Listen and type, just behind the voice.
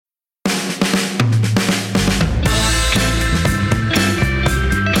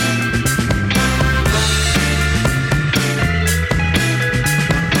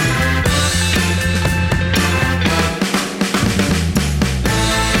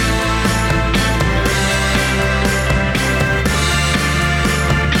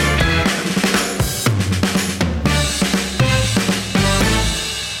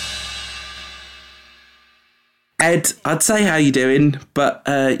Ed, I'd say how you doing, but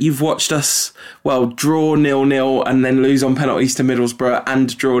you've watched us, draw 0-0 and then lose on penalties to Middlesbrough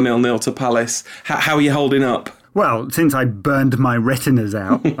and draw 0-0 to Palace. How are you holding up? Well, since I burned my retinas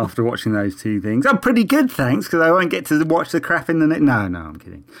out after watching those two things, I'm pretty good, thanks, because I won't get to watch the crap in the next... No, I'm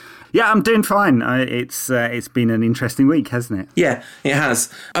kidding. Yeah, I'm doing fine. It's been an interesting week, hasn't it? Yeah, it has.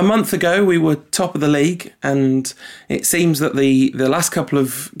 A month ago, we were top of the league, and it seems that the last couple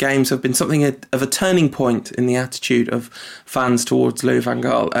of games have been something of a turning point in the attitude of fans towards Louis van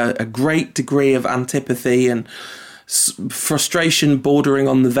Gaal. A great degree of antipathy and frustration bordering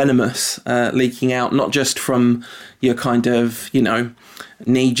on the venomous leaking out, not just from your kind of,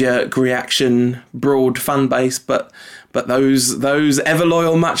 knee-jerk reaction, broad fan base, but those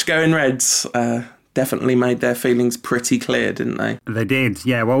ever-loyal match-going Reds definitely made their feelings pretty clear, didn't they? They did,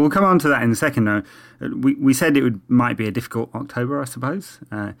 yeah. Well, we'll come on to that in a second, though. We said it might be a difficult October, I suppose,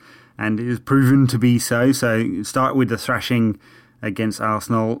 and it has proven to be so. So start with the thrashing against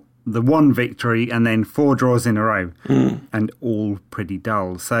Arsenal, the one victory, and then 4 draws in a row, and all pretty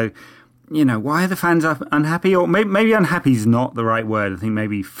dull. So, why are the fans unhappy? Or maybe unhappy is not the right word. I think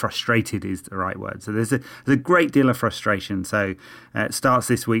maybe frustrated is the right word. So there's a great deal of frustration. So it starts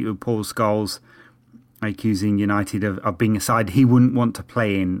this week with Paul Scholes accusing United of being a side he wouldn't want to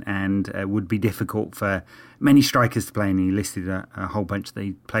play in and would be difficult for many strikers to play in. He listed a whole bunch that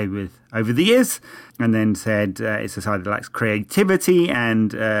he played with over the years, and then said it's a side that lacks creativity,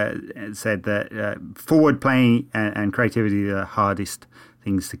 and said that forward playing and creativity are the hardest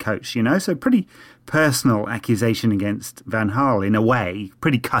things to coach, So pretty personal accusation against Van Gaal in a way,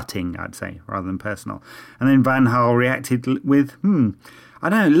 pretty cutting, I'd say, rather than personal. And then Van Gaal reacted with, I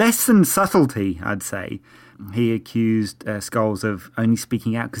don't know, less than subtlety, I'd say. He accused Scholes of only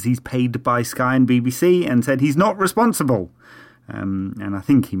speaking out because he's paid by Sky and BBC, and said he's not responsible. And I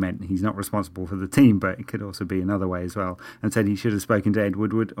think he meant he's not responsible for the team, but it could also be another way as well. And said he should have spoken to Ed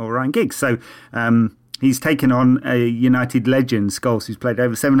Woodward or Ryan Giggs. So he's taken on a United legend, Scholes, who's played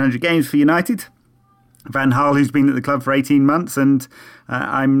over 700 games for United. Van Gaal, who's been at the club for 18 months. And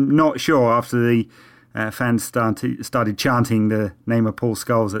I'm not sure after the fans started chanting the name of Paul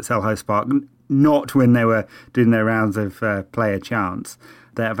Scholes at Selhurst Park, not when they were doing their rounds of player chants,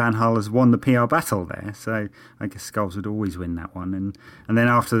 that Van Gaal has won the PR battle there. So I guess Scholes would always win that one. And then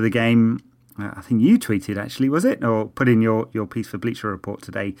after the game, I think you tweeted, actually, was it? Or put in your piece for Bleacher Report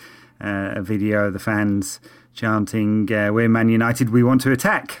today, a video of the fans chanting, we're Man United, we want to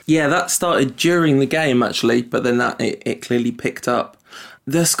attack. Yeah, that started during the game, actually, but then it clearly picked up.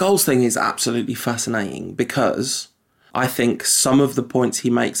 The Scholes thing is absolutely fascinating because I think some of the points he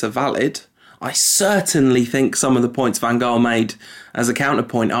makes are valid. I certainly think some of the points Van Gaal made as a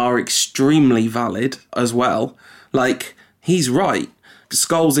counterpoint are extremely valid as well. Like, he's right.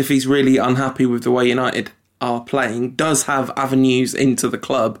 Scholes, if he's really unhappy with the way United are playing, does have avenues into the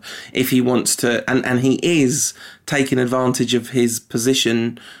club if he wants to, and he is taking advantage of his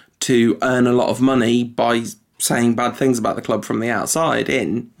position to earn a lot of money by saying bad things about the club from the outside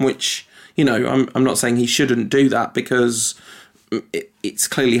in, which, I'm not saying he shouldn't do that because it's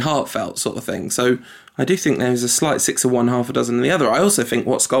clearly heartfelt sort of thing. So I do think there's a slight 6 of one, half a dozen of the other. I also think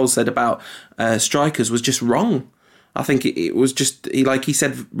what Scholes said about strikers was just wrong. I think it was just, like he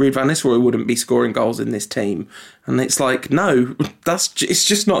said, Ruud van Nistelrooy wouldn't be scoring goals in this team. And it's like, no, it's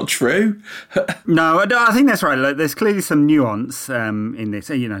just not true. No, I think that's right. Like, there's clearly some nuance in this.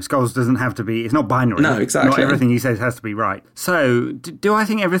 Scholes doesn't have to be, it's not binary. No, exactly. Not everything he says has to be right. So, do I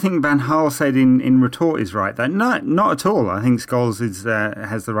think everything Van Gaal said in retort is right? Not at all. I think Scholes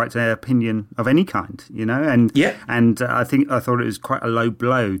has the right to opinion of any kind, And, yeah. And I thought it was quite a low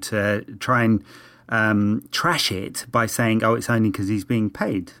blow to try and trash it by saying, it's only because he's being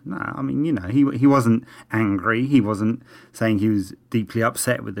paid. No, I mean, he wasn't angry. He wasn't saying he was deeply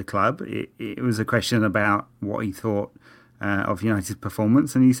upset with the club. It was a question about what he thought of United's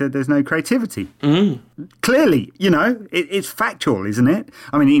performance, and he said there's no creativity. Clearly, it's factual, isn't it?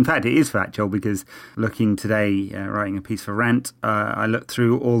 I mean, in fact, it is factual because looking today, writing a piece for Rant, I looked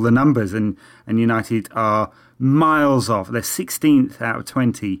through all the numbers, and United are miles off. They're 16th out of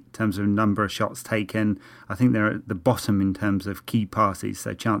 20 in terms of number of shots taken. I think they're at the bottom in terms of key passes,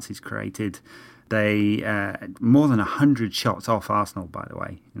 so chances created. They more than 100 shots off Arsenal, by the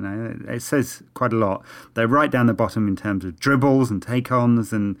way. It says quite a lot. They're right down the bottom in terms of dribbles and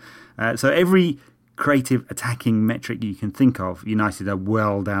take-ons, and so every creative attacking metric you can think of, United are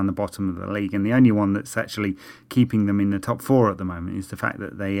well down the bottom of the league, and the only one that's actually keeping them in the top 4 at the moment is the fact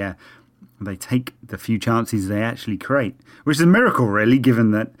that they take the few chances they actually create, which is a miracle, really,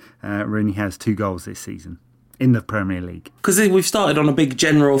 given that Rooney has 2 goals this season. in the Premier League. Because we've started on a big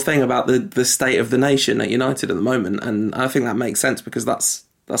general thing about the state of the nation at United at the moment, and I think that makes sense because that's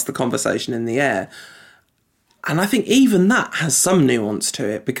the conversation in the air. And I think even that has some nuance to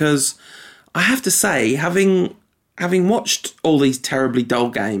it, because I have to say, having watched all these terribly dull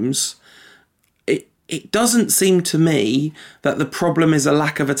games, it doesn't seem to me that the problem is a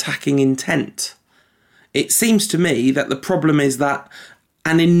lack of attacking intent. It seems to me that the problem is that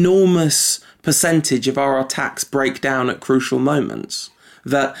an enormous percentage of our attacks break down at crucial moments.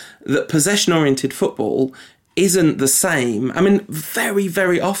 That possession-oriented football isn't the same. I mean, very,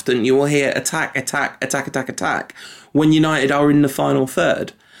 very often you will hear attack when United are in the final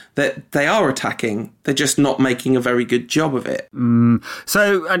third. That they are attacking, they're just not making a very good job of it.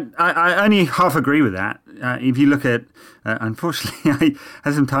 So I only half agree with that. If you look at, unfortunately, I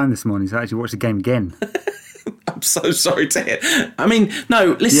had some time this morning, so I actually watched the game again. I'm so sorry to hear. I mean,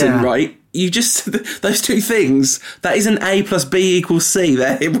 no, listen, right? You just, those two things, that isn't A plus B equals C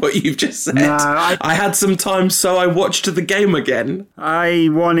there, what you've just said. No, I had some time, so I watched the game again. I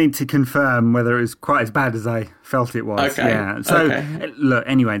wanted to confirm whether it was quite as bad as I felt it was. Okay. Yeah. So, Look,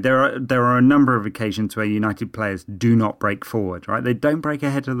 anyway, there are a number of occasions where United players do not break forward, right? They don't break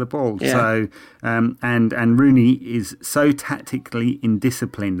ahead of the ball. Yeah. So, and Rooney is so tactically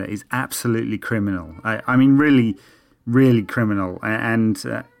indisciplined that is absolutely criminal. I mean, really, really criminal. And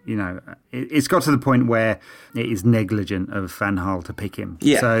you know, it's got to the point where it is negligent of Van Gaal to pick him.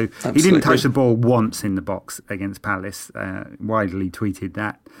 Yeah, so absolutely. He didn't touch the ball once in the box against Palace. Widely tweeted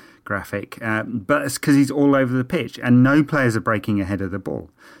that graphic, but it's because he's all over the pitch and no players are breaking ahead of the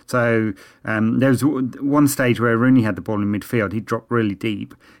ball. So there was one stage where Rooney had the ball in midfield. He dropped really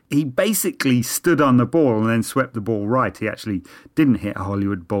deep. He basically stood on the ball and then swept the ball right. He actually didn't hit a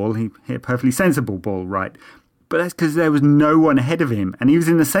Hollywood ball. He hit a perfectly sensible ball right. But that's because there was no one ahead of him and he was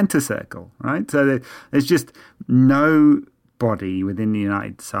in the centre circle, right? So there's just nobody within the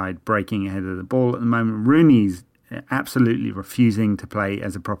United side breaking ahead of the ball at the moment. Rooney's absolutely refusing to play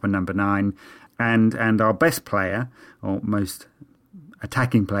as a proper number 9, and our best player, or most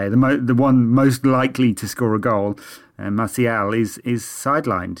attacking player, the one most likely to score a goal, Martial, is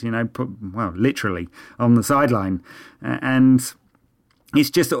sidelined. You know, literally on the sideline, and it's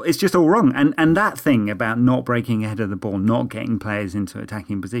just all wrong. And that thing about not breaking ahead of the ball, not getting players into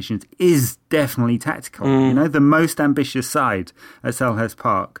attacking positions, is definitely tactical. You know, the most ambitious side at Selhurst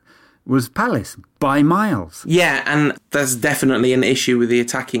Park was Palace by miles. Yeah, and there's definitely an issue with the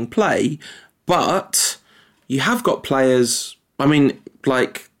attacking play, but you have got players, I mean,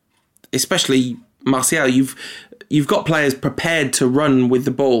 like, especially Martial, you've got players prepared to run with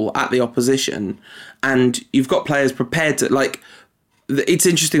the ball at the opposition, and you've got players prepared to, like, it's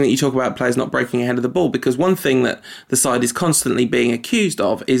interesting that you talk about players not breaking ahead of the ball, because one thing that the side is constantly being accused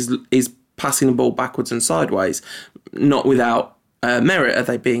of is passing the ball backwards and sideways, not without merit are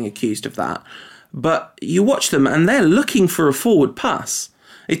they being accused of that. But you watch them and they're looking for a forward pass.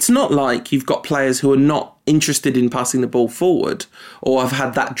 It's not like you've got players who are not interested in passing the ball forward or have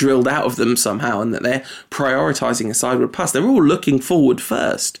had that drilled out of them somehow and that they're prioritising a sideward pass. They're all looking forward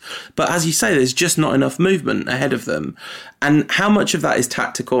first. But as you say, there's just not enough movement ahead of them. And how much of that is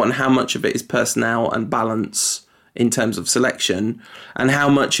tactical and how much of it is personnel and balance in terms of selection, and how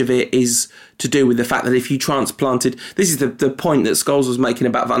much of it is to do with the fact that if you transplanted, this is the point that Scholes was making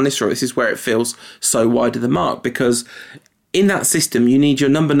about Van Nistelrooy, this is where it feels so wide of the mark, because in that system you need your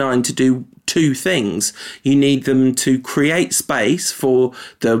number 9 to do two things. You need them to create space for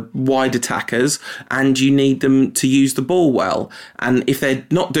the wide attackers, and you need them to use the ball well, and if they're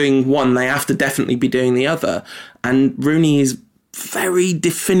not doing one, they have to definitely be doing the other, and Rooney is very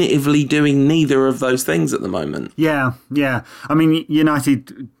definitively doing neither of those things at the moment. Yeah. I mean,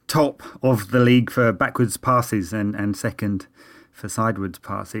 United top of the league for backwards passes and second for sideways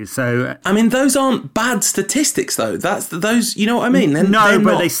passes. So I mean, those aren't bad statistics, though. That's those. You know what I mean?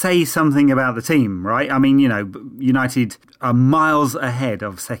 But they say something about the team, right? I mean, you know, United are miles ahead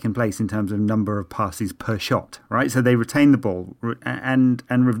of second place in terms of number of passes per shot, right? So they retain the ball and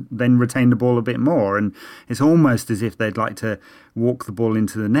then retain the ball a bit more, and it's almost as if they'd like to walk the ball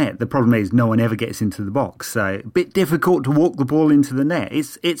into the net. The problem is no one ever gets into the box, so a bit difficult to walk the ball into the net.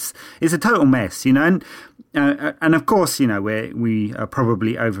 It's a total mess, you know. And of course, you know, we are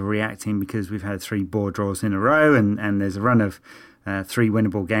probably overreacting because we've had 3 board draws in a row, and there's a run of 3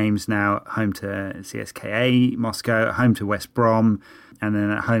 winnable games now, home to CSKA Moscow, home to West Brom, and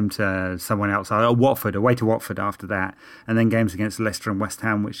then at home to someone else, Watford, away to Watford after that, and then games against Leicester and West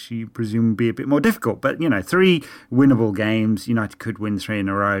Ham, which you presume would be a bit more difficult. But, you know, 3 winnable games, United could win 3 in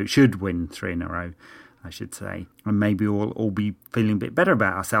a row, should win 3 in a row. I should say, and maybe we'll all be feeling a bit better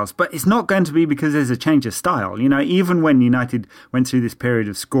about ourselves. But it's not going to be because there's a change of style. Even when United went through this period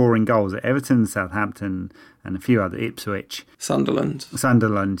of scoring goals at Everton, Southampton, and a few other, Ipswich.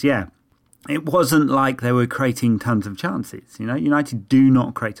 Sunderland, yeah. It wasn't like they were creating tons of chances. United do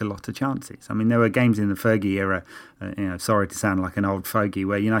not create a lot of chances. I mean, there were games in the Fergie era, sorry to sound like an old fogey,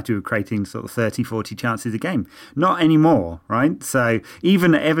 where United were creating sort of 30, 40 chances a game. Not anymore, right? So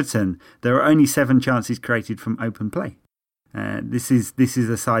even at Everton, there are only 7 chances created from open play. This is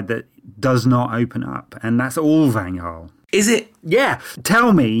a side that does not open up, and that's all Van Gaal. Is it? Yeah.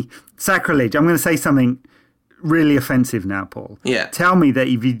 Tell me, sacrilege, I'm going to say something really offensive now, Paul. Yeah. Tell me that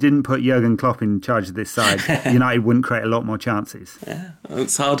if you didn't put Jurgen Klopp in charge of this side, United wouldn't create a lot more chances. Yeah,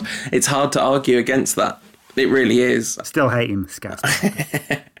 it's hard. It's hard to argue against that. It really is. I still hate him, Scat.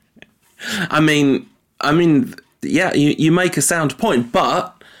 I mean, yeah, you make a sound point,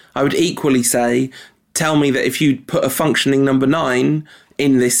 but I would equally say, tell me that if you put a functioning number 9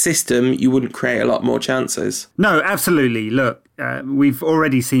 in this system, you wouldn't create a lot more chances. No, absolutely. Look, we've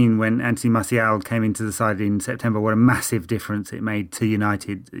already seen when Anthony Martial came into the side in September what a massive difference it made to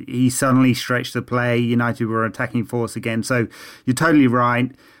United. He suddenly stretched the play. United were attacking force again. So you're totally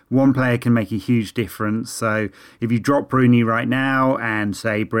right. One player can make a huge difference. So if you drop Rooney right now and,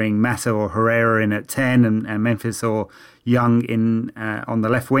 say, bring Mata or Herrera in at 10 and Memphis or Young in on the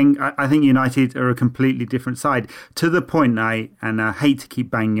left wing, I think United are a completely different side. To the point, I hate to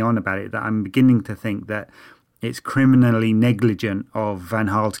keep banging on about it, that I'm beginning to think that it's criminally negligent of Van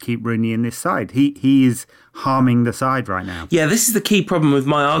Gaal to keep Rooney in this side. He is harming the side right now. Yeah, this is the key problem with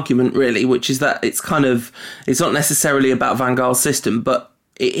my argument, really, which is that it's not necessarily about Van Gaal's system, but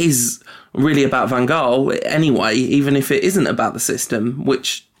it is really about Van Gaal anyway, even if it isn't about the system,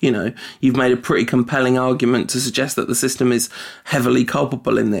 which, you've made a pretty compelling argument to suggest that the system is heavily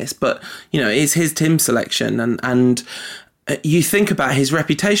culpable in this. But, it's his team selection and you think about his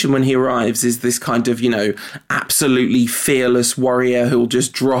reputation when he arrives is this kind of, absolutely fearless warrior who'll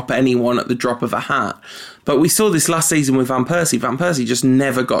just drop anyone at the drop of a hat. But we saw this last season with Van Persie. Van Persie just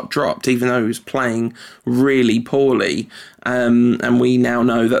never got dropped, even though he was playing really poorly. And we now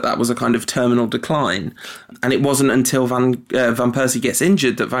know that was a kind of terminal decline. And it wasn't until Van Persie gets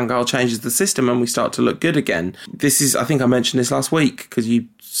injured that Van Gaal changes the system and we start to look good again. I think I mentioned this last week because you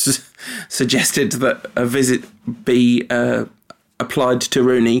suggested that a visit be applied to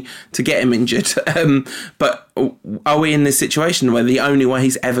Rooney to get him injured. But are we in this situation where the only way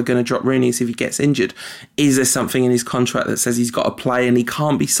he's ever going to drop Rooney is if he gets injured? Is there something in his contract that says he's got to play and he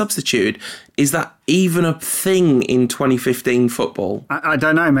can't be substituted? Is that even a thing in 2015 football? I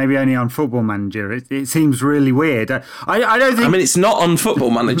don't know. Maybe only on Football Manager. It seems really weird. I don't think. I mean, it's not on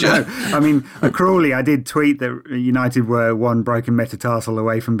Football Manager. No. I mean, Crawley, I did tweet that United were one broken metatarsal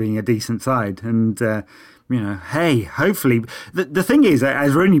away from being a decent side, and. Hey, hopefully. The thing is,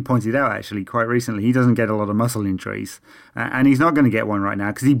 as Rooney pointed out, actually, quite recently, he doesn't get a lot of muscle injuries. And he's not going to get one right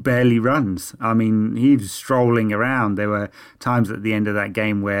now because he barely runs. I mean, he was strolling around. There were times at the end of that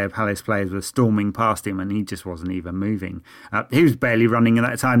game where Palace players were storming past him and he just wasn't even moving. He was barely running at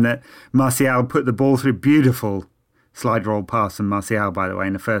that time that Martial put the ball through. Beautiful slide roll pass from Martial, by the way,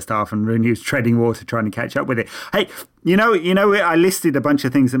 in the first half, and Rooney was treading water trying to catch up with it. Hey, I listed a bunch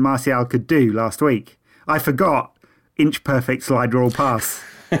of things that Martial could do last week. I forgot inch-perfect slide roll pass.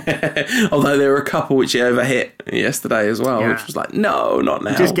 Although there were a couple which he overhit yesterday as well, which was like, no, not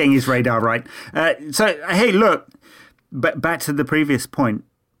now. Just getting his radar right. Hey, look, back to the previous point.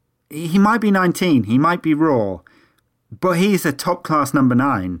 He might be 19, he might be raw, but he's a top-class number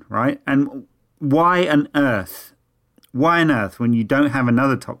 9, right? And why on earth, when you don't have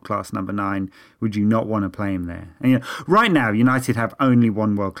another top-class number 9, would you not want to play him there? And, right now, United have only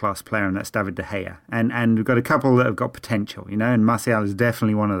one world-class player, and that's David De Gea. And we've got a couple that have got potential, and Martial is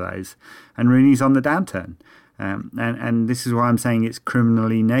definitely one of those. And Rooney's on the downturn. And this is why I'm saying it's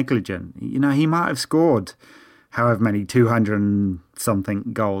criminally negligent. He might have scored however many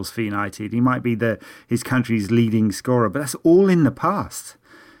 200-something goals for United. He might be his country's leading scorer, but that's all in the past.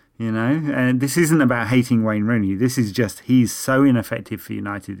 And this isn't about hating Wayne Rooney. This is just he's so ineffective for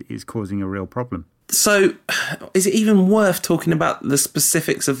United is causing a real problem. So, is it even worth talking about the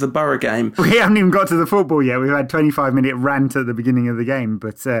specifics of the Borough game? We haven't even got to the football yet. We've had 25-minute rant at the beginning of the game.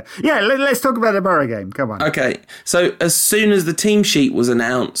 But let's talk about the Borough game. Come on. Okay. So, as soon as the team sheet was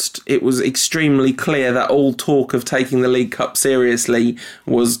announced, it was extremely clear that all talk of taking the League Cup seriously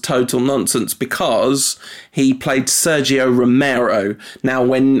was total nonsense because he played Sergio Romero. Now,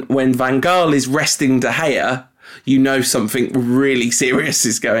 when Van Gaal is resting De Gea, you know something really serious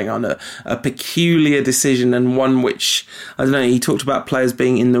is going on. A peculiar decision, and one which, I don't know, he talked about players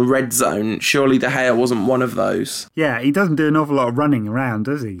being in the red zone. Surely De Gea wasn't one of those. Yeah, he doesn't do an awful lot of running around,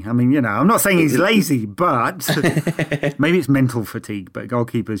 does he? I mean, I'm not saying he's lazy, but maybe it's mental fatigue, but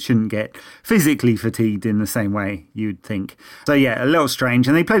goalkeepers shouldn't get physically fatigued in the same way you'd think. So yeah, a little strange.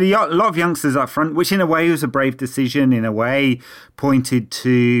 And they played a lot of youngsters up front, which in a way was a brave decision, in a way pointed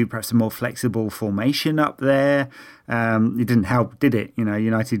to perhaps a more flexible formation up there. It didn't help, did it?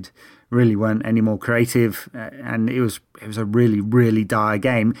 United really weren't any more creative, and it was a really, really dire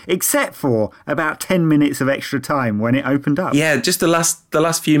game, except for about 10 minutes of extra time when it opened up. Yeah, just the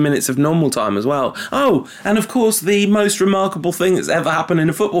last few minutes of normal time as well. Oh, and of course the most remarkable thing that's ever happened in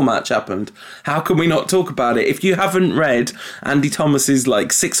a football match happened. How can we not talk about it? If you haven't read Andy Thomas's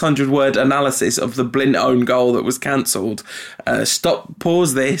 600-word analysis of the Blint own goal that was cancelled,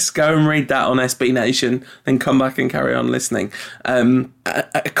 pause this, go and read that on SB Nation, then come back and carry on listening.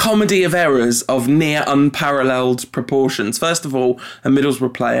 A comedy of errors of near unparalleled proportions. First of all, a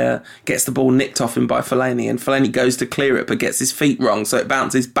Middlesbrough player gets the ball nicked off him by Fellaini, and Fellaini goes to clear it but gets his feet wrong, so it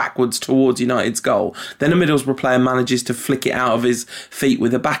bounces backwards towards United's goal. Then a Middlesbrough player manages to flick it out of his feet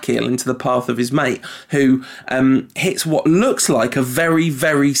with a back heel into the path of his mate, who hits what looks like a very,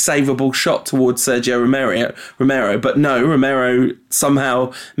 very savable shot towards Sergio Romero, but no, Romero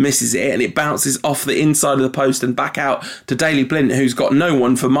somehow misses it, and it bounces off the inside of the post and back out to Daley Blind, who's got no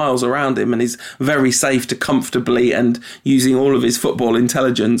one for miles around him and is very safe to comfortably, and using all of his football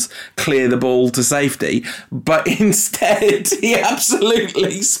intelligence, clear the ball to safety. But instead, he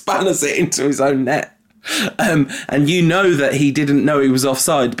absolutely spanners it into his own net. And you know that he didn't know he was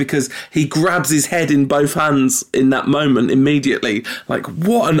offside because he grabs his head in both hands in that moment immediately. Like,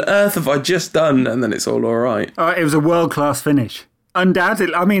 what on earth have I just done? And then it's all right. It was a world-class finish.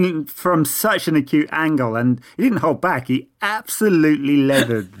 Undoubtedly. I mean, from such an acute angle, and he didn't hold back. He absolutely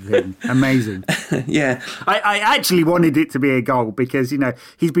leathered him. Amazing. Yeah. I actually wanted it to be a goal because,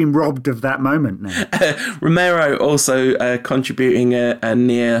 he's been robbed of that moment now. Romero also contributing a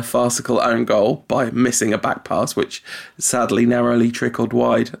near farcical own goal by missing a back pass, which sadly narrowly trickled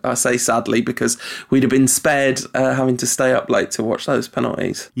wide. I say sadly because we'd have been spared having to stay up late to watch those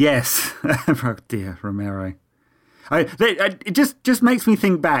penalties. Yes. Oh dear, Romero. It just makes me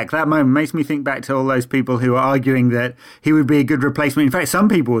think back. That moment makes me think back to all those people who were arguing that he would be a good replacement. In fact, some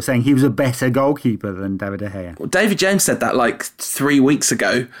people were saying he was a better goalkeeper than David De Gea. Well, David James said that 3 weeks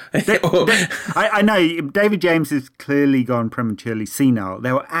ago. I know. David James has clearly gone prematurely senile.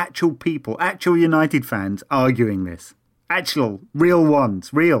 There were actual people, actual United fans arguing this. Actual, real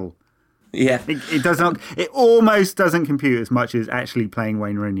ones, real. Yeah. It does not. It almost doesn't compute as much as actually playing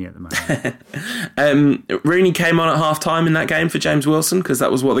Wayne Rooney at the moment. Rooney came on at half-time in that game for James Wilson because that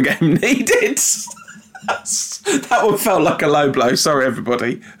was what the game needed. That one felt like a low blow. Sorry,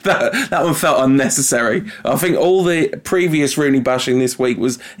 everybody. That one felt unnecessary. I think all the previous Rooney bashing this week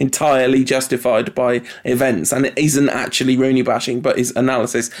was entirely justified by events, and it isn't actually Rooney bashing, but his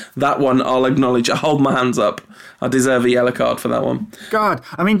analysis. That one, I'll acknowledge. I hold my hands up. I deserve a yellow card for that one. God,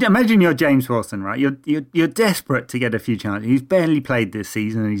 I mean, imagine you're James Wilson, right? You're desperate to get a few chances. He's barely played this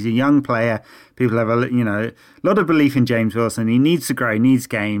season, and he's a young player. People have a lot of belief in James Wilson. He needs to grow. He needs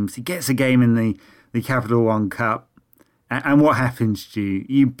games. He gets a game in the Capital One Cup. And what happens to you?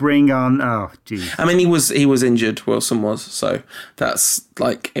 You bring on... Oh, geez. I mean, he was injured, Wilson was, so that's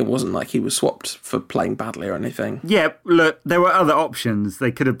it wasn't like he was swapped for playing badly or anything. Yeah, look, there were other options.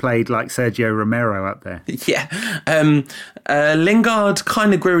 They could have played Sergio Romero up there. Yeah. Lingard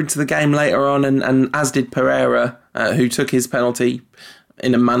kind of grew into the game later on, and as did Pereira, who took his penalty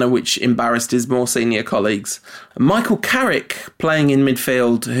in a manner which embarrassed his more senior colleagues. Michael Carrick playing in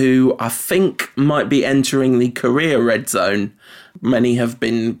midfield, who I think might be entering the career red zone. Many have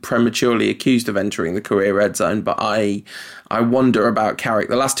been prematurely accused of entering the career red zone, but I wonder about Carrick.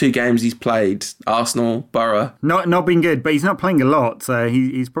 The last 2 games he's played, Arsenal, Borough. Not been good, but he's not playing a lot, so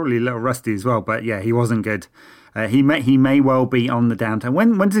he's probably a little rusty as well. But yeah, he wasn't good. He may well be on the downturn.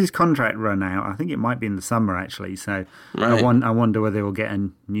 When does his contract run out? I think it might be in the summer, actually. So right. I wonder whether we'll get a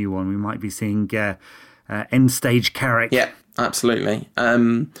new one. We might be seeing end stage Carrick. Yeah, absolutely.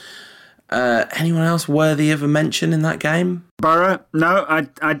 Anyone else worthy of a mention in that game? Borough? No,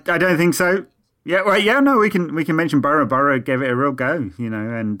 I don't think so. Yeah, well, yeah, no, we can mention Borough. Borough gave it a real go,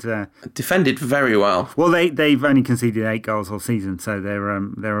 and defended very well. Well, they've only conceded 8 goals all season, so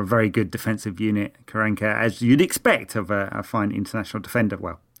they're a very good defensive unit. Karanka, as you'd expect of a fine international defender.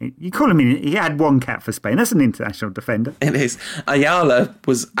 Well, you call him in. He had 1 cap for Spain. That's an international defender. It is. Ayala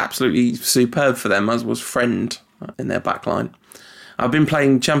was absolutely superb for them, as was Friend in their back line. I've been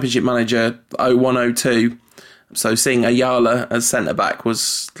playing Championship Manager 0102. So seeing Ayala as centre-back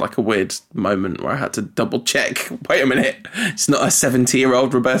was like a weird moment where I had to double-check. Wait a minute, it's not a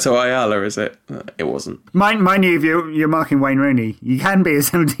 70-year-old Roberto Ayala, is it? It wasn't. Mind you, if you're marking Wayne Rooney, you can be a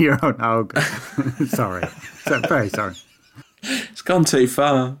 70-year-old. Oh, sorry. Very sorry. It's gone too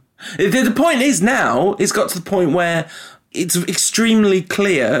far. The point is now, it's got to the point where it's extremely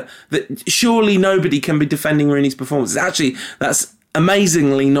clear that surely nobody can be defending Rooney's performance. Actually, that's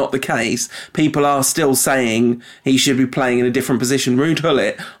amazingly not the case. People are still saying he should be playing in a different position. Ruud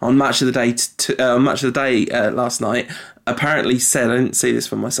Gullit on Match of the Day last night apparently said, I didn't see this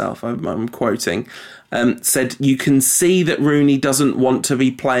for myself, I'm quoting, said you can see that Rooney doesn't want to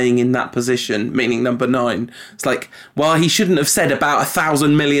be playing in that position, meaning number 9. It's like, well, he shouldn't have said about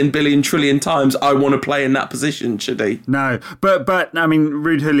 1,000 million billion trillion times, I want to play in that position, should he? No, but I mean,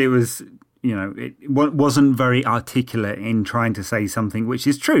 Ruud Gullit was, it wasn't very articulate in trying to say something which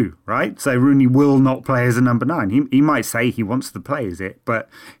is true, right? So Rooney will not play as a number 9. He might say he wants to play as it, but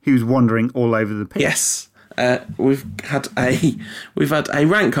he was wandering all over the pitch. Yes. We've had a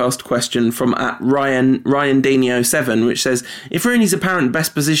Rantcast question from Ryan Dino 7, which says, if Rooney's apparent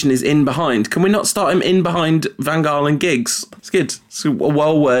best position is in behind, can we not start him in behind Van Gaal and Giggs? It's good. It's a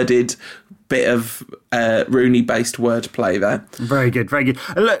well-worded bit of Rooney-based wordplay there. Very good, very good.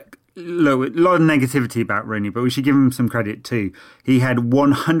 Look, a lot of negativity about Rooney, but we should give him some credit too. He had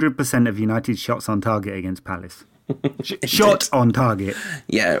 100% of United's shots on target against Palace. Shot on target.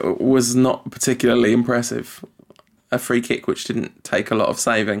 Yeah, it was not particularly impressive. A free kick which didn't take a lot of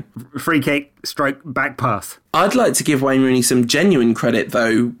saving. Free kick, stroke, back pass. I'd like to give Wayne Rooney some genuine credit,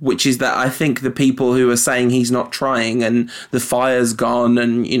 though, which is that I think the people who are saying he's not trying and the fire's gone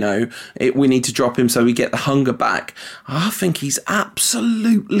and, we need to drop him so we get the hunger back, I think he's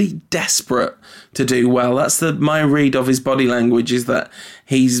absolutely desperate to do well. That's my read of his body language, is that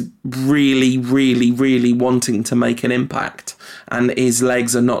he's really, really, really wanting to make an impact and his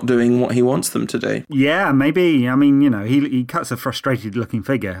legs are not doing what he wants them to do. Yeah, maybe. I mean, he cuts a frustrated-looking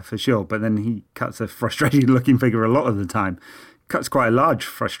figure for sure, but then he cuts a frustrated-looking figure a lot of the time. Cuts quite a large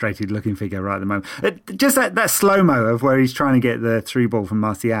frustrated-looking figure right at the moment. Just that slow-mo of where he's trying to get the through ball from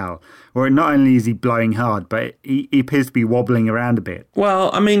Martial, where not only is he blowing hard, but he appears to be wobbling around a bit. Well,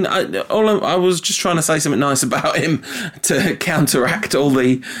 I mean, I was just trying to say something nice about him to counteract all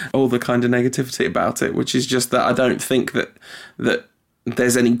the kind of negativity about it, which is just that I don't think that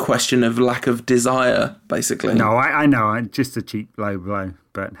there's any question of lack of desire, basically. No, I know, just a cheap low blow.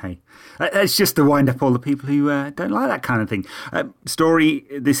 But hey, it's just to wind up all the people who don't like that kind of thing. Story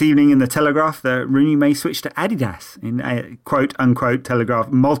this evening in the Telegraph that Rooney may switch to Adidas in a quote-unquote Telegraph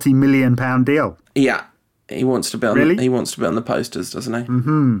multi-million-pound deal. Yeah. He wants to be on. Really? He wants to be on the posters, doesn't he?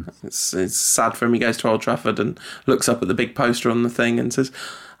 Mm-hmm. It's sad for him. He goes to Old Trafford and looks up at the big poster on the thing and says,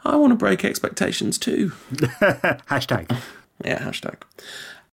 "I want to break expectations too." Hashtag. Yeah, hashtag.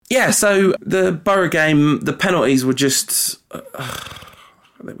 Yeah. So the Borough game, the penalties were just.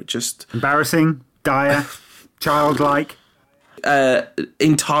 They were just embarrassing, dire, childlike.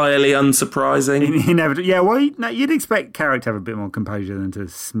 Entirely unsurprising. Inevitable. Yeah, well, you'd expect Carrick to have a bit more composure than to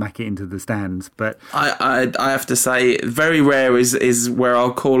smack it into the stands. But I have to say, very rare is where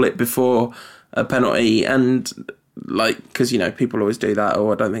I'll call it before a penalty, and because people always do that.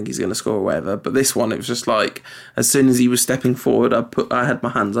 Oh, I don't think he's going to score or whatever. But this one, it was just like as soon as he was stepping forward, I had my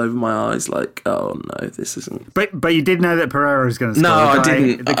hands over my eyes, like, oh no, this isn't. But you did know that Pereira was going to score. No, I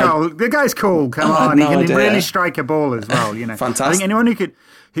didn't. The guy's cool. Come on, he can really strike a ball as well. Fantastic. I think anyone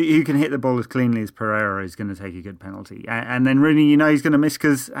who can hit the ball as cleanly as Pereira is going to take a good penalty. And then Rooney, he's going to miss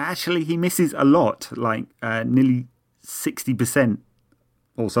because actually he misses a lot, like nearly 60%.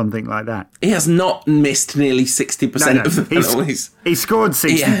 Or something like that. He has not missed nearly 60% of the penalties. He scored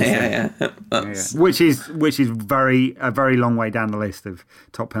 60%. Yeah. Which is a very long way down the list of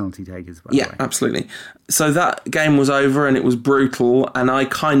top penalty takers. By the way. Absolutely. So that game was over and it was brutal, and I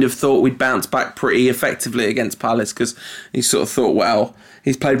kind of thought we'd bounce back pretty effectively against Palace because he sort of thought, well,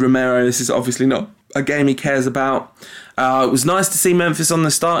 he's played Romero. This is obviously not a game he cares about. It was nice to see Memphis in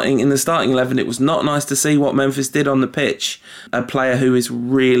the starting 11. It was not nice to see what Memphis did on the pitch. A player who is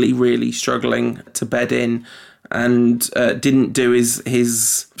really, really struggling to bed in and didn't do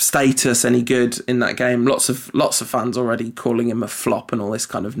his status any good in that game. Lots of fans already calling him a flop and all this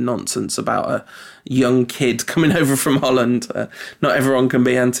kind of nonsense about a young kid coming over from Holland. Not everyone can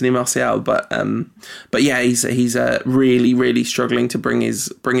be Anthony Martial, but yeah, he's really, really struggling to bring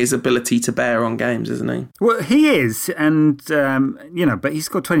his ability to bear on games, isn't he? Well, he is, and but he's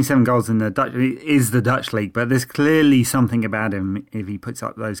got 27 goals in the Dutch league. But there's clearly something about him if he puts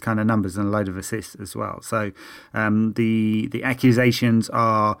up those kind of numbers and a load of assists as well. So The accusations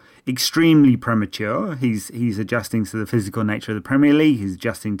are extremely premature. He's adjusting to the physical nature of the Premier League. He's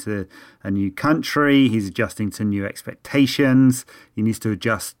adjusting to a new country. He's adjusting to new expectations. He needs to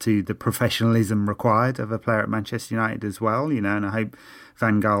adjust to the professionalism required of a player at Manchester United as well. And I hope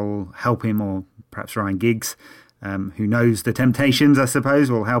Van Gaal will help him, or perhaps Ryan Giggs, who knows the temptations, I suppose,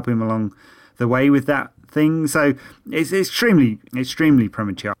 will help him along the way with that thing. So it's extremely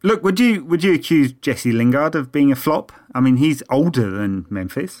premature. Look, would you accuse Jesse Lingard of being a flop? I mean, he's older than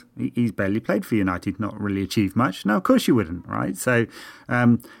Memphis. He's barely played for United, not really achieved much. No, of course you wouldn't, right? So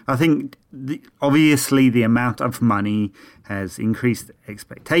I think obviously the amount of money has increased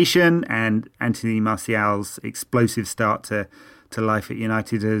expectation, and Anthony Martial's explosive start to life at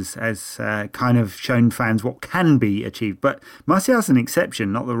United has kind of shown fans what can be achieved. But Martial's an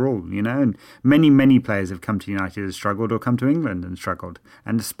exception, not the rule, and many players have come to United and struggled, or come to England and struggled,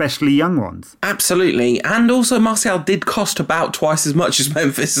 and especially young ones. Absolutely. And also Martial did cost about twice as much as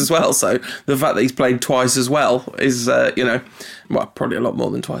Memphis as well, so the fact that he's played twice as well is, well, probably a lot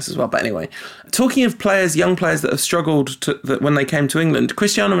more than twice as well. But anyway, talking of players, young players that have struggled when they came to England,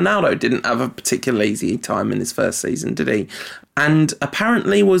 Cristiano Ronaldo didn't have a particularly easy time in his first season, did he? And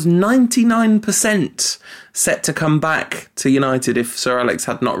apparently was 99% set to come back to United if Sir Alex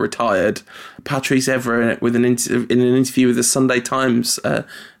had not retired. Patrice Evra, in an interview with the Sunday Times that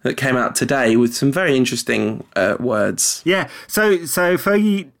came out today, with some very interesting words. Yeah, so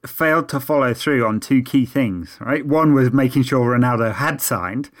Fergie failed to follow through on two key things, right? One was making sure Ronaldo had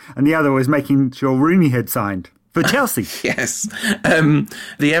signed, and the other was making sure Rooney had signed for Chelsea. Yes. The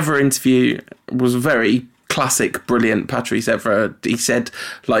Evra interview was very classic, brilliant Patrice Evra. He said,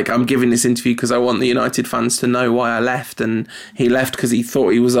 I'm giving this interview because I want the United fans to know why I left, and he left because he thought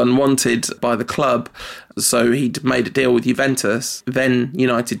he was unwanted by the club, so he'd made a deal with Juventus. Then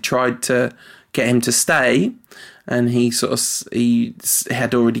United tried to get him to stay, and he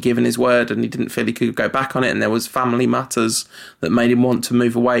had already given his word, and he didn't feel he could go back on it, and there was family matters that made him want to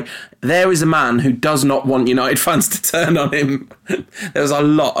move away. There is a man who does not want United fans to turn on him. There was a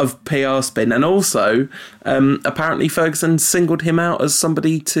lot of PR spin, and also apparently Ferguson singled him out as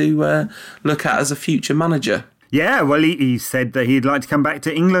somebody to look at as a future manager. Yeah, well, he said that he'd like to come back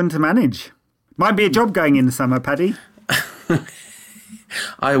to England to manage. Might be a job going in the summer, Paddy.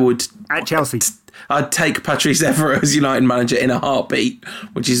 I would. At Chelsea. I'd take Patrice Evra as United manager in a heartbeat,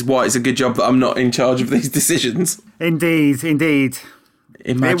 which is why it's a good job that I'm not in charge of these decisions. Indeed.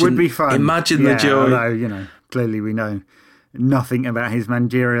 It would be fun. Imagine the joy. Although, clearly we know nothing about his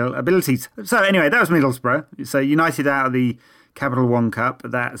managerial abilities. So anyway, that was Middlesbrough. So United out of the Capital One Cup.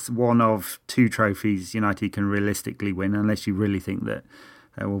 That's one of two trophies United can realistically win, unless you really think that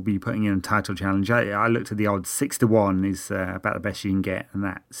we'll be putting in a title challenge. I looked at the odds. 6-1 is about the best you can get, and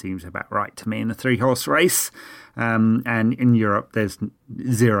that seems about right to me in a 3-horse race. And in Europe, there's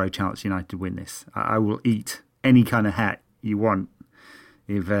zero chance United win this. I will eat any kind of hat you want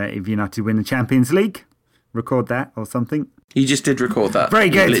if United win the Champions League. Record that or something. You just did record that. Very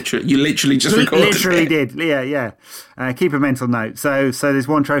good. You literally just recorded it. Literally did. Yeah. Keep a mental note. So there's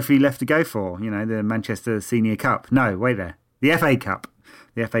one trophy left to go for. The Manchester Senior Cup. No, wait there. The FA Cup.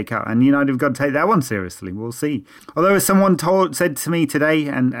 The FA Cup, and United have got to take that one seriously. We'll see. Although, as someone said to me today,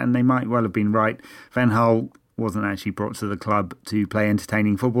 and they might well have been right, Van Gaal wasn't actually brought to the club to play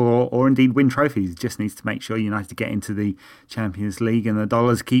entertaining football or indeed win trophies. Just needs to make sure United get into the Champions League and the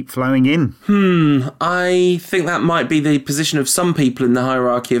dollars keep flowing in. I think that might be the position of some people in the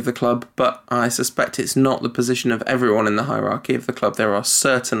hierarchy of the club, but I suspect it's not the position of everyone in the hierarchy of the club. There are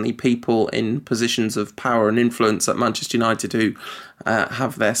certainly people in positions of power and influence at Manchester United who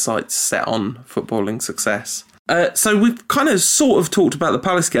have their sights set on footballing success. So we've kind of sort of talked about the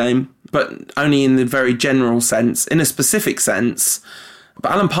Palace game, but only in the very general sense. In a specific sense,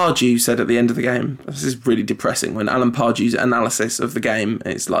 but Alan Pardew said at the end of the game, this is really depressing, when Alan Pardew's analysis of the game,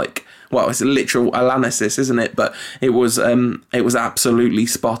 it's like, well, it's a literal analysis, isn't it? But it was absolutely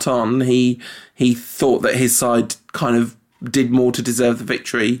spot on. He thought that his side kind of did more to deserve the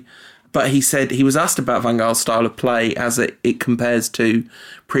victory. But he said he was asked about Van Gaal's style of play as it compares to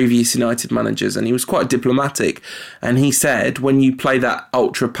previous United managers, and he was quite diplomatic. And he said, when you play that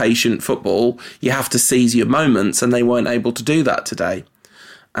ultra-patient football, you have to seize your moments, and they weren't able to do that today.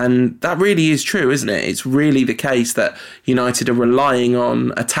 And that really is true, isn't it? It's really the case that United are relying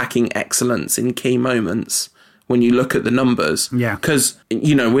on attacking excellence in key moments when you look at the numbers. Yeah. Because,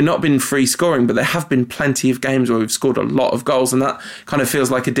 we're not been free scoring, but there have been plenty of games where we've scored a lot of goals, and that kind of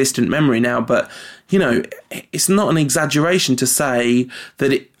feels like a distant memory now. But, it's not an exaggeration to say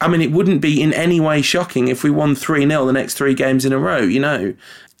that it wouldn't be in any way shocking if we won 3-0 the next 3 games in a row,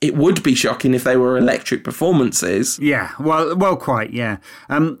 it would be shocking if they were electric performances. Yeah, well, quite, yeah.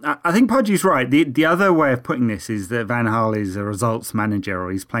 I think Podgie's right. The other way of putting this is that Van Gaal is a results manager,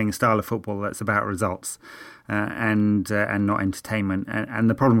 or he's playing a style of football that's about results and not entertainment. And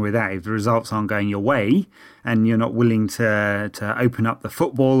the problem with that, if the results aren't going your way and you're not willing to open up the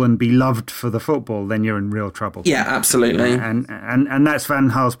football and be loved for the football, then you're in real trouble. Yeah, absolutely. And that's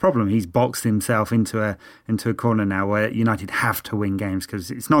Van Gaal's problem. He's boxed himself into a corner now where United have to win games because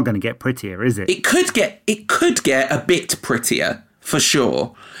it's not going to get prettier, is it? It could get a bit prettier, for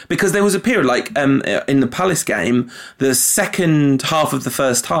sure, because there was a period like in the Palace game, the second half of the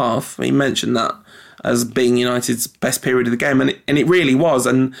first half, he mentioned that as being United's best period of the game, and it really was.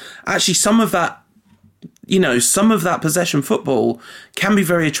 And actually some of that possession football can be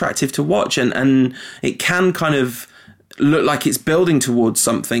very attractive to watch, and it can kind of look like it's building towards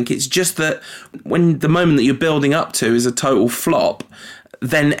something. It's just that when the moment that you're building up to is a total flop,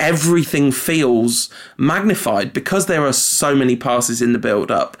 then everything feels magnified because there are so many passes in the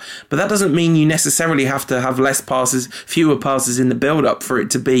build-up. But that doesn't mean you necessarily have to have fewer passes in the build-up for it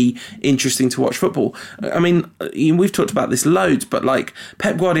to be interesting to watch football. I mean, we've talked about this loads, but like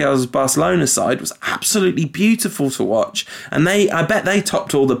Pep Guardiola's Barcelona side was absolutely beautiful to watch. And I bet they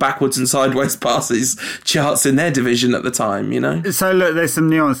topped all the backwards and sideways passes charts in their division at the time, you know? So look, there's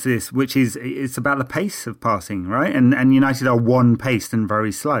some nuance to this, which is it's about the pace of passing, right? And United are one-paced and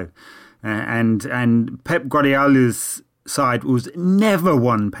very slow. And Pep Guardiola's side was never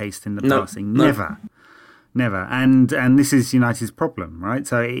one-paced in the passing. Never. And this is United's problem, right?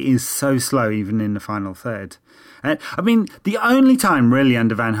 So it is so slow even in the final third. I mean, the only time really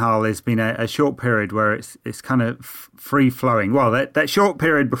under Van Gaal there's been a short period where it's kind of free-flowing. Well, that short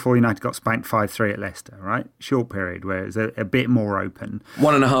period before United got spanked 5-3 at Leicester, right? Short period where it's a bit more open.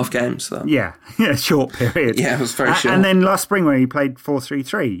 1.5 games, though. Yeah, short period. Yeah, it was very short. And then last spring where he played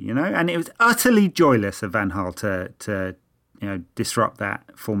 4-3-3, you know? And it was utterly joyless of Van Gaal to disrupt that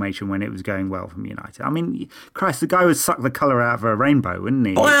formation when it was going well from United. I mean, Christ, the guy would suck the colour out of a rainbow, wouldn't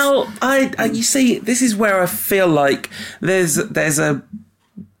he? Well, you see, this is where I feel like there's a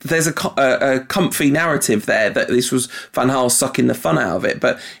comfy narrative there that this was Van Gaal sucking the fun out of it,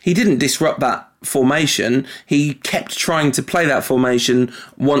 but he didn't disrupt that formation. He kept trying to play that formation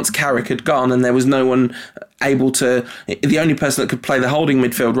once Carrick had gone, and there was no one able to. The only person that could play the holding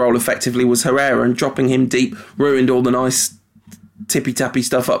midfield role effectively was Herrera, and dropping him deep ruined all the nice tippy-tappy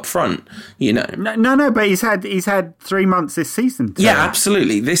stuff up front, you know. No, but he's had 3 months this season. Yeah,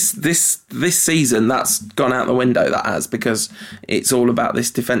 absolutely. This season, that's gone out the window, that has, because it's all about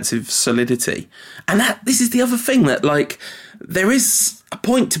this defensive solidity. And this is the other thing that, like, there is a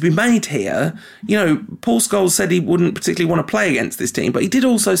point to be made here. You know, Paul Scholes said he wouldn't particularly want to play against this team, but he did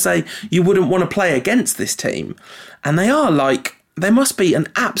also say you wouldn't want to play against this team. And they must be an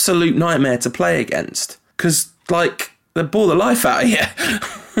absolute nightmare to play against, because, like, they bore the life out of you.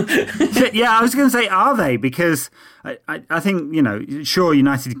 Yeah, I was going to say, are they? Because I think, you know, sure,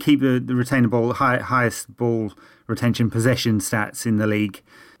 United keep the retain the ball, highest ball retention possession stats in the league,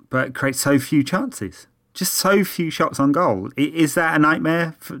 but create so few chances. Just so few shots on goal. Is that a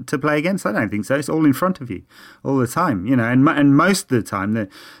nightmare to play against? I don't think so. It's all in front of you all the time, you know. And most of the time,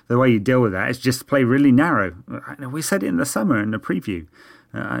 the way you deal with that is just play really narrow. We said it in the summer in the preview.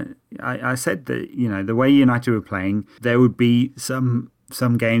 I said that, you know, the way United were playing, there would be some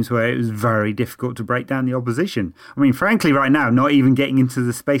games where it was very difficult to break down the opposition. I mean, frankly, right now, not even getting into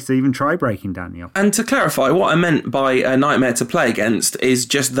the space to even try breaking down the opposition. And to clarify, what I meant by a nightmare to play against is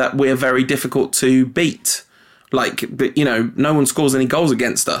just that we're very difficult to beat. Like, you know, no one scores any goals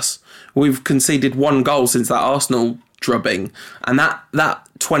against us. We've conceded 1 goal since that Arsenal drubbing, and that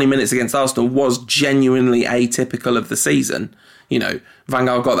 20 minutes against Arsenal was genuinely atypical of the season. You know, Van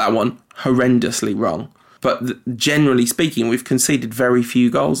Gaal got that one horrendously wrong. But generally speaking, we've conceded very few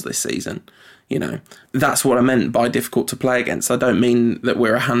goals this season. You know, that's what I meant by difficult to play against. I don't mean that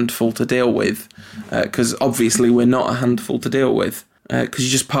we're a handful to deal with, because obviously we're not a handful to deal with, because you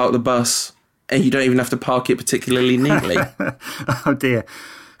just park the bus and you don't even have to park it particularly neatly. Oh, dear.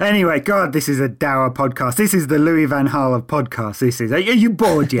 Anyway, God, this is a dour podcast. This is the Louis van Gaal of podcasts. This is. Are you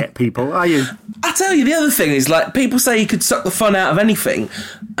bored yet, people? Are you? I tell you, the other thing is, like, people say you could suck the fun out of anything.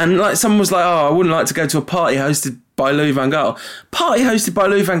 And, like, someone was like, oh, I wouldn't like to go to a party hosted by Louis van Gaal. Party hosted by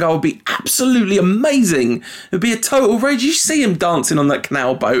Louis van Gaal would be absolutely amazing. It would be a total rage. You see him dancing on that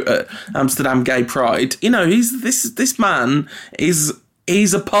canal boat at Amsterdam Gay Pride. You know, this man is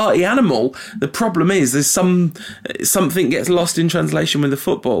he's a party animal. The problem is there's something gets lost in translation with the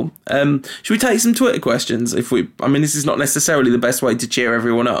football. Should we take some Twitter questions? This is not necessarily the best way to cheer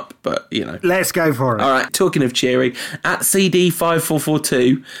everyone up, but let's go for it. All right. Talking of cheering, at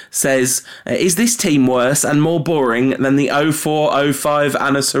CD5442 says, "Is this team worse and more boring than the 04-05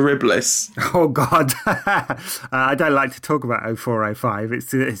 Annus Horribilis?" Oh God, I don't like to talk about 04-05.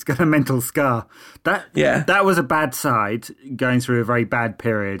 It's got a mental scar. That was a bad side going through a very bad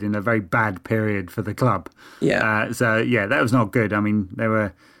period in a very bad period for the club. Yeah. That was not good. I mean, they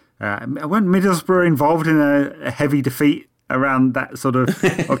were weren't Middlesbrough involved in a heavy defeat around that sort of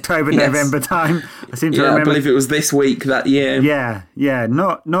October, yes. November time? I seem to remember. I believe it was this week that year. Yeah,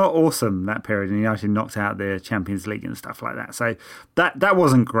 not awesome that period. And United knocked out the Champions League and stuff like that. So that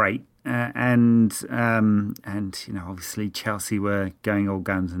wasn't great. And obviously Chelsea were going all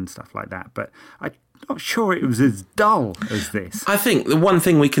guns and stuff like that. But I'm not sure it was as dull as this. I think the one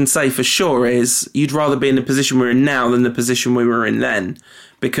thing we can say for sure is you'd rather be in the position we're in now than the position we were in then,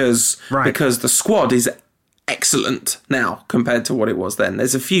 because the squad is excellent now compared to what it was then.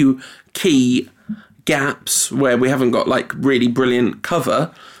 There's a few key gaps where we haven't got like really brilliant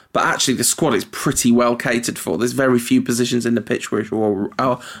cover, but actually the squad is pretty well catered for. There's very few positions in the pitch which are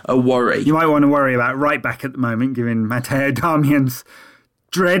a worry. You might want to worry about right back at the moment, given Matteo Darmian's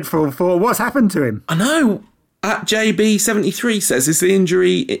dreadful fall. What's happened to him? I know. At JB73 says, "Is the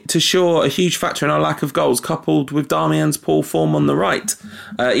injury to Shaw a huge factor in our lack of goals, coupled with Darmian's poor form on the right?"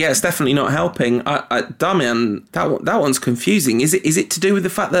 It's definitely not helping. Darmian, that one's confusing. Is it to do with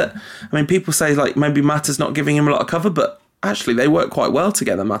the fact that, people say like maybe Mata's not giving him a lot of cover, but actually they work quite well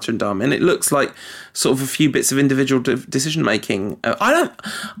together, Mata and Darmian. It looks like sort of a few bits of individual decision making. I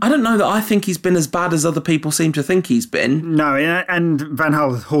don't know that I think he's been as bad as other people seem to think he's been. No, and Van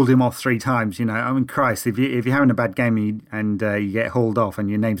Gaal has hauled him off 3 times. Christ, if you're having a bad game and you get hauled off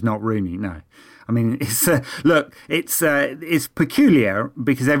and your name's not Rooney, no. It's peculiar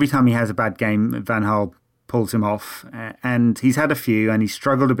because every time he has a bad game, Van Gaal pulls him off, and he's had a few, and he's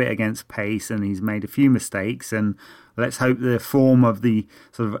struggled a bit against pace, and he's made a few mistakes, and let's hope the form of the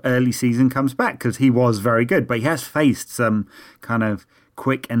sort of early season comes back, because he was very good, but he has faced some kind of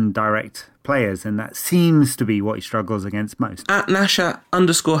quick and direct players, and that seems to be what he struggles against most. At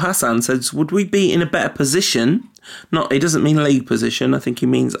Nasha_Hassan says, "Would we be in a better position?" He doesn't mean league position, I think he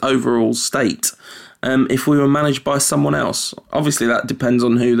means overall state. If we were managed by someone else. Obviously that depends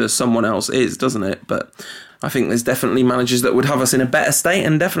on who the someone else is, doesn't it? But I think there's definitely managers that would have us in a better state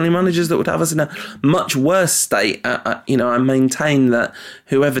and definitely managers that would have us in a much worse state. I maintain that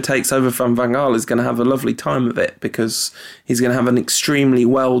whoever takes over from Van Gaal is going to have a lovely time of it, because he's going to have an extremely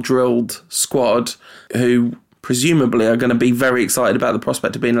well-drilled squad who presumably are going to be very excited about the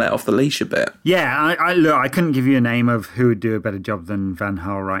prospect of being let off the leash a bit. Yeah, I couldn't give you a name of who would do a better job than Van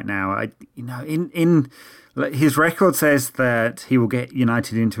Gaal right now. His record says that he will get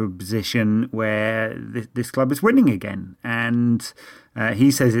United into a position where this club is winning again. And he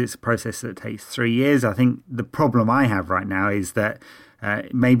says it's a process that takes 3 years. I think the problem I have right now is that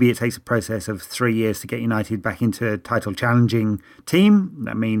maybe it takes a process of 3 years to get United back into a title-challenging team.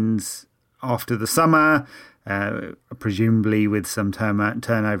 That means after the summer, presumably with some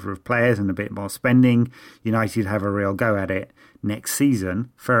turnover of players and a bit more spending, United have a real go at it next season.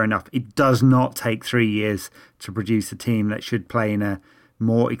 Fair enough. It does not take 3 years to produce a team that should play in a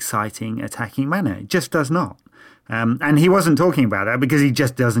more exciting attacking manner. It just does not. And he wasn't talking about that because he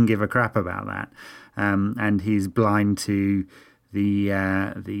just doesn't give a crap about that. And he's blind to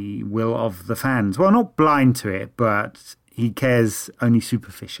the will of the fans. Well, not blind to it, but he cares only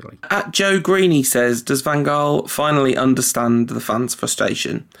superficially. At Joe Greeny says, "Does Van Gaal finally understand the fans'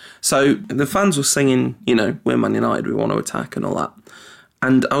 frustration?" So the fans were singing, "We're Man United, we want to attack," and all that.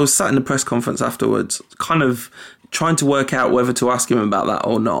 And I was sat in the press conference afterwards, kind of trying to work out whether to ask him about that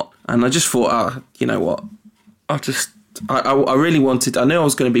or not. And I just thought, you know what? I really wanted, I knew I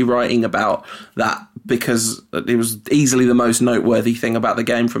was going to be writing about that, because it was easily the most noteworthy thing about the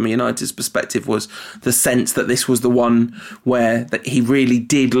game from a United's perspective was the sense that this was the one where that he really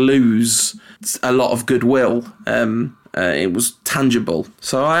did lose a lot of goodwill. It was tangible.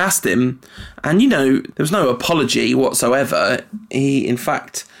 So I asked him, and there was no apology whatsoever. He, in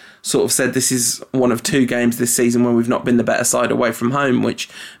fact, sort of said this is one of 2 games this season where we've not been the better side away from home, which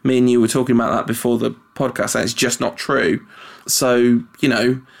me and you were talking about that before the podcast, and it's just not true. So,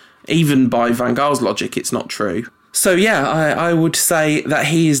 even by Van Gaal's logic, it's not true. So yeah, I would say that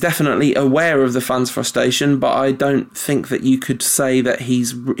he is definitely aware of the fans' frustration, but I don't think that you could say that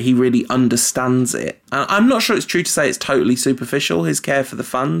he really understands it. I'm not sure it's true to say it's totally superficial, his care for the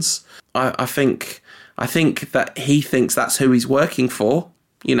fans. I think I think that he thinks that's who he's working for,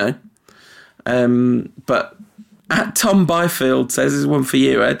 you know. But at Tom Byfield says, this is one for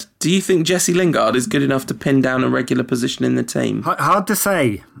you, Ed. Do you think Jesse Lingard is good enough to pin down a regular position in the team? Hard to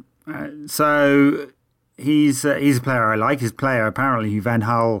say. So he's a player I like. He's a player apparently who Van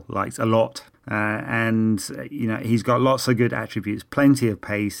Gaal likes a lot. And he's got lots of good attributes, plenty of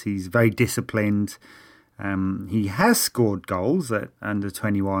pace. He's very disciplined. He has scored goals at under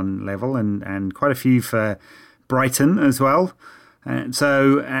 21 level and quite a few for Brighton as well.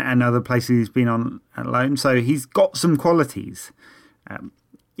 And other places he's been on at loan. So he's got some qualities.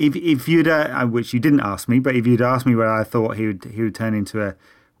 If you'd, which you didn't ask me, but if you'd asked me whether I thought he would turn into a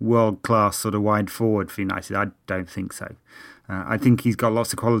world-class sort of wide forward for United, I don't think so. I think he's got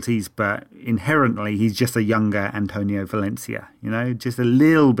lots of qualities, but inherently he's just a younger Antonio Valencia, just a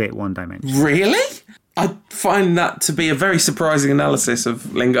little bit one-dimensional. Really? I find that to be a very surprising analysis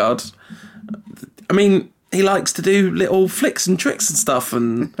of Lingard. I mean, he likes to do little flicks and tricks and stuff.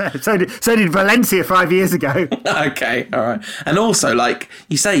 And so did Valencia 5 years ago. Okay, all right. And also, like,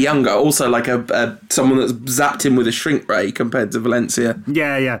 you say younger, also like someone that's zapped him with a shrink ray compared to Valencia.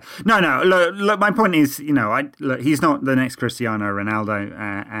 Yeah. No, look, my point is, he's not the next Cristiano Ronaldo.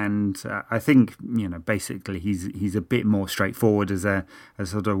 And I think, basically he's a bit more straightforward as a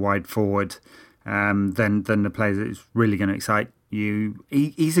sort of wide forward than the player that's really going to excite you.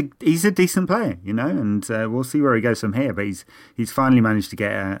 He's a decent player, and we'll see where he goes from here. But he's finally managed to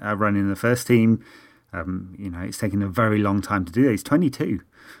get a run in the first team. It's taken a very long time to do that. He's 22,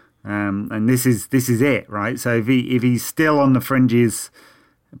 and this is it, right? So if he's still on the fringes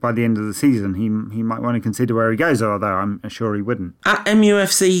by the end of the season, he might want to consider where he goes. Although I'm sure he wouldn't. At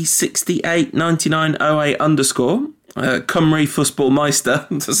MUFC 689908_ Cymru Football Meister,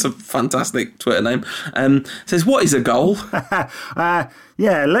 that's a fantastic Twitter name, says, what is a goal?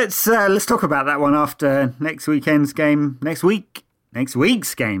 Let's talk about that one after next week's game against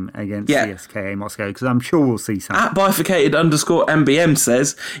CSKA Moscow, because I'm sure we'll see something. At bifurcated_MBM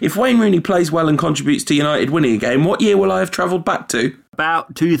says, if Wayne Rooney plays well and contributes to United winning a game, what year will I have travelled back to?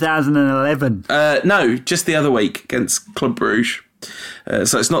 About 2011. No, just the other week against Club Brugge.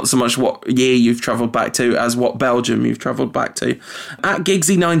 So it's not so much what year you've travelled back to as what Belgium you've travelled back to. At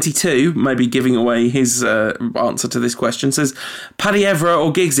Giggsy92, maybe giving away his answer to this question, says, Paddy Evra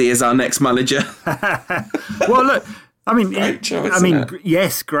or Giggsy is our next manager. Well, look, great choice,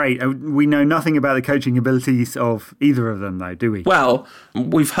 yes, great. We know nothing about the coaching abilities of either of them, though, do we? Well,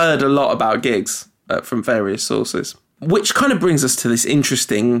 we've heard a lot about Giggs from various sources. Which kind of brings us to this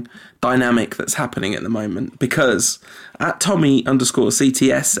interesting dynamic that's happening at the moment, because at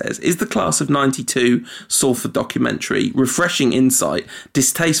Tommy_CTS says, is the class of 92 Salford documentary refreshing insight,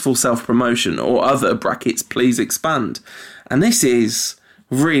 distasteful self-promotion, or other brackets, please expand? And this is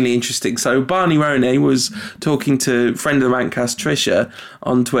really interesting. So Barney Roney was talking to friend of the Rantcast Trisha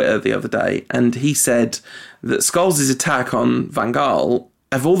on Twitter the other day, and he said that Scholes' attack on Van Gaal,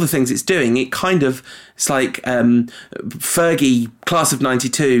 of all the things it's doing, it's like Fergie, class of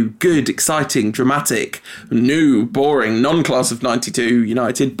 92, good, exciting, dramatic, new, boring, non-class of 92,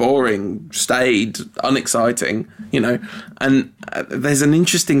 United, boring, stayed, unexciting, And there's an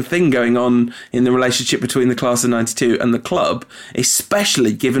interesting thing going on in the relationship between the class of 92 and the club,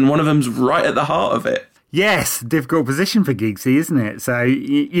 especially given one of them's right at the heart of it. Yes, difficult position for Giggsy, isn't it? So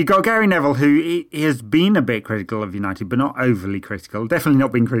you got Gary Neville, who has been a bit critical of United, but not overly critical. Definitely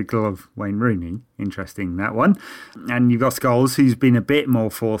not been critical of Wayne Rooney. Interesting, that one. And you've got Scholes, who's been a bit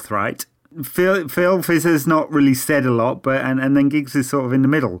more forthright. Phil Fizzer's not really said a lot, but and then Giggs is sort of in the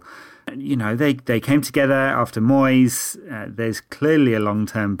middle. They came together after Moyes. There's clearly a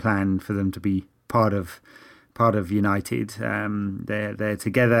long-term plan for them to be part of United. They're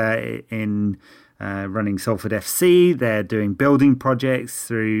together in running Salford FC. They're doing building projects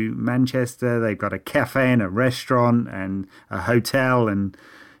through Manchester. They've got a cafe and a restaurant and a hotel and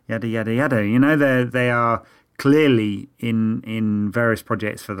yada, yada, yada. They are clearly in various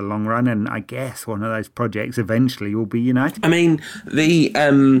projects for the long run, and I guess one of those projects eventually will be United. I mean,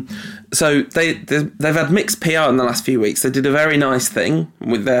 so they've had mixed PR in the last few weeks. They did a very nice thing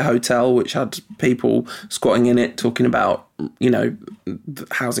with their hotel, which had people squatting in it talking about, the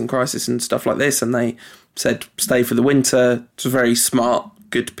housing crisis and stuff like this, and they said stay for the winter. It's very smart,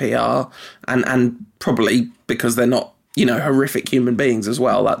 good PR, and probably because they're not horrific human beings as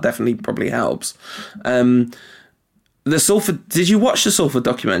well, that definitely probably helps. The Salford, did you watch the Salford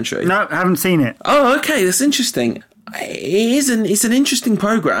documentary? No, I haven't seen it. Oh, okay, that's interesting. It's an interesting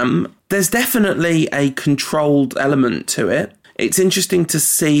programme. There's definitely a controlled element to it. It's interesting to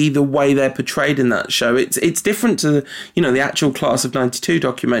see the way they're portrayed in that show. It's different to, the actual Class of 92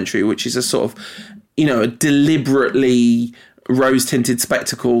 documentary, which is a sort of a deliberately rose-tinted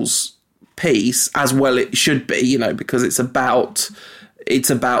spectacles piece, as well it should be, because it's about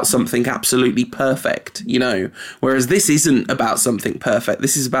something absolutely perfect, whereas this isn't about something perfect.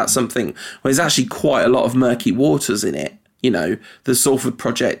 This is about something where there's actually quite a lot of murky waters in it. The Salford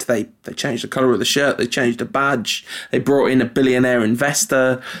project, they changed the colour of the shirt, they changed the badge, they brought in a billionaire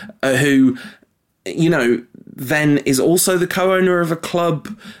investor who, then is also the co-owner of a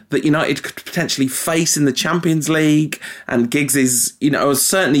club that United could potentially face in the Champions League. And Giggs is,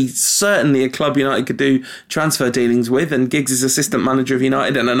 certainly a club United could do transfer dealings with. And Giggs is assistant manager of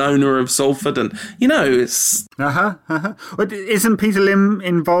United and an owner of Salford. And, it's... Isn't Peter Lim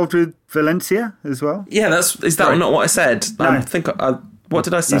involved with Valencia as well? Yeah, is that not what I said? No. What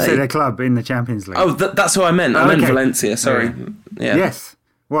did I say? You said a club in the Champions League. Oh, that's what I meant. I meant Valencia, sorry. Yeah. Yes.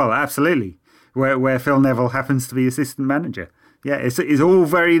 Well, absolutely. Where Phil Neville happens to be assistant manager. Yeah, it's all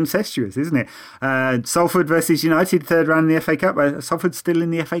very incestuous, isn't it? Salford versus United, third round in the FA Cup. Salford still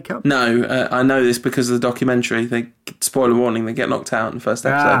in the FA Cup? No, I know this because of the documentary. Spoiler warning, they get knocked out in the first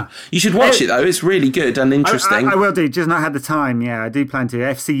episode. You should watch it, though. It's really good and interesting. I will do, just not had the time. Yeah, I do plan to.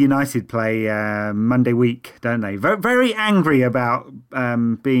 FC United play Monday week, don't they? Very angry about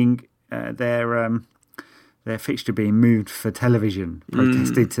being their fixture being moved for television,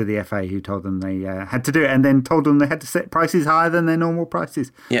 protested to the FA, who told them they had to do it, and then told them they had to set prices higher than their normal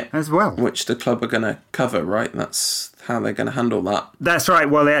prices as well. Which the club are going to cover, right? That's how they're going to handle that. That's right.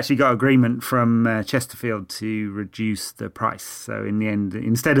 Well, they actually got agreement from Chesterfield to reduce the price. So in the end,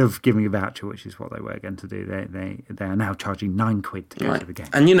 instead of giving a voucher, which is what they were going to do, they are now charging £9 to go to the game.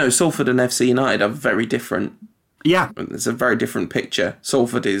 And Salford and FC United are very different. Yeah. It's a very different picture.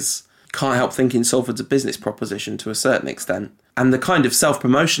 Salford is... Can't help thinking Salford's a business proposition to a certain extent. And the kind of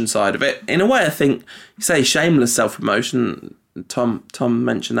self-promotion side of it, in a way, I think, you say shameless self-promotion, Tom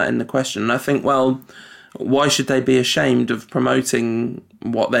mentioned that in the question, and I think, well, why should they be ashamed of promoting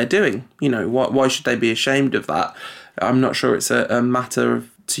what they're doing? Why should they be ashamed of that? I'm not sure it's a matter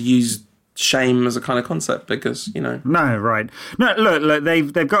of to use shame as a kind of concept because, No, right. No, look,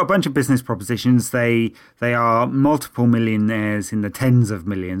 they've got a bunch of business propositions. They are multiple millionaires in the tens of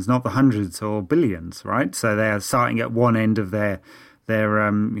millions, not the hundreds or billions, right? So they are starting at one end of their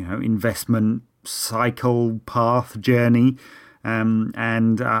investment cycle path journey.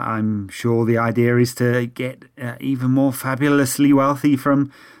 And I'm sure the idea is to get even more fabulously wealthy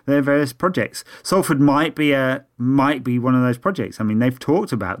from their various projects. Salford might be one of those projects. I mean, they've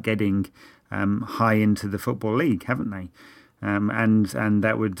talked about getting high into the Football League, haven't they? And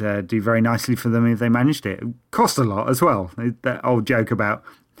that would do very nicely for them if they managed it. It cost a lot as well. That old joke about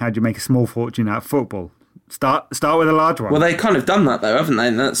how do you make a small fortune out of football. Start with a large one. Well, they've kind of done that though, haven't they?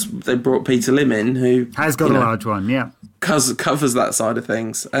 And they brought Peter Lim in, who has got a large one, yeah. Covers that side of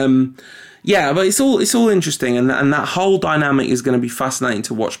things. But it's all interesting, and that whole dynamic is going to be fascinating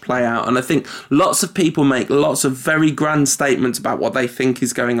to watch play out. And I think lots of people make lots of very grand statements about what they think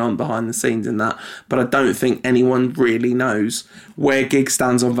is going on behind the scenes in that, but I don't think anyone really knows where Giggs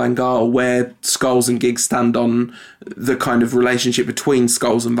stands on Van Gaal, where Scholes and Giggs stand on the kind of relationship between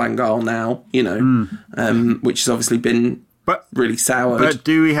Scholes and Van Gaal now, which has obviously been really soured. But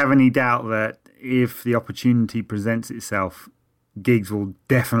do we have any doubt that if the opportunity presents itself, Giggs will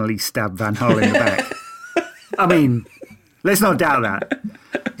definitely stab Van Gaal in the back? I mean, let's not doubt that.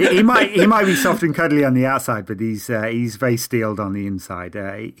 He might be soft and cuddly on the outside, but he's very steeled on the inside.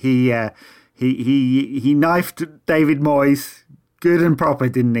 He knifed David Moyes good and proper,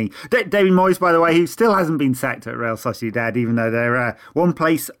 didn't he? David Moyes, by the way, who still hasn't been sacked at Real Sociedad, even though they're one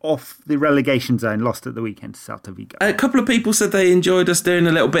place off the relegation zone, lost at the weekend to Celta Vigo. A couple of people said they enjoyed us doing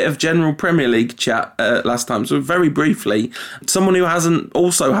a little bit of general Premier League chat last time, so very briefly, someone who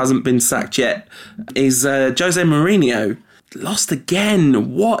hasn't been sacked yet is Jose Mourinho. Lost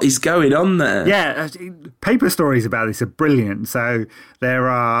again. What is going on there? Yeah, paper stories about this are brilliant. So there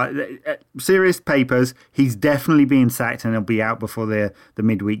are serious papers. He's definitely being sacked and he'll be out before the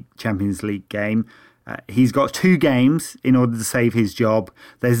midweek Champions League game. He's got 2 games in order to save his job.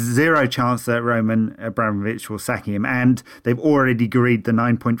 There's zero chance that Roman Abramovich will sack him, and they've already agreed the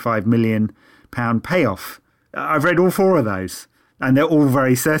 £9.5 million payoff. I've read all 4 of those. And they're all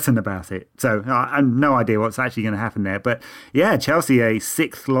very certain about it. So I have no idea what's actually going to happen there. But yeah, Chelsea, a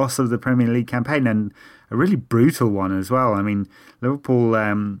 6th loss of the Premier League campaign, and a really brutal one as well. I mean, Liverpool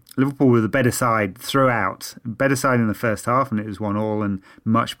were the better side throughout. Better side in the first half, and it was 1-1, and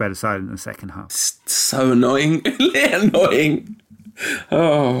much better side in the second half. So annoying. Annoying.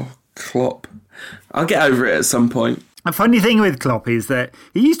 Oh, Klopp. I'll get over it at some point. A funny thing with Klopp is that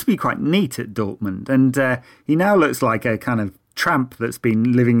he used to be quite neat at Dortmund, and he now looks like a kind of tramp that's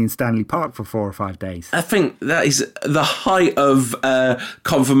been living in Stanley Park for 4 or 5 days. I think that is the height of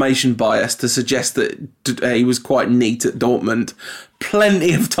confirmation bias to suggest that he was quite neat at Dortmund.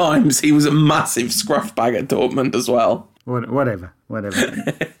 Plenty of times he was a massive scruff bag at Dortmund as well. Whatever.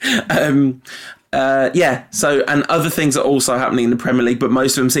 So, and other things are also happening in the Premier League, but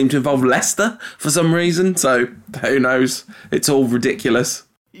most of them seem to involve Leicester for some reason, so who knows? It's all ridiculous.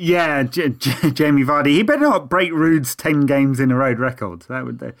 Yeah, Jamie Vardy. He better not break Ruud's 10 games in a row record. That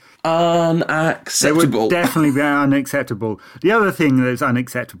would unacceptable. That would definitely be unacceptable. The other thing that's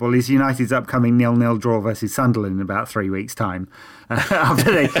unacceptable is United's upcoming 0-0 draw versus Sunderland in about 3 weeks' time.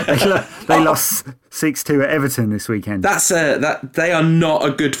 After they lost 6-2 at Everton this weekend. They are not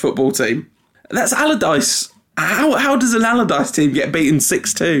a good football team. That's Allardyce. How does an Allardyce team get beaten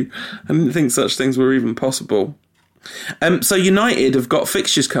 6-2? I didn't think such things were even possible. So United have got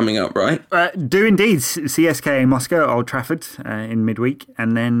fixtures coming up, right? Do indeed. CSKA Moscow at Old Trafford in midweek,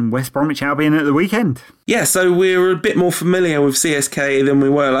 and then West Bromwich Albion at the weekend. Yeah, so we're a bit more familiar with CSKA than we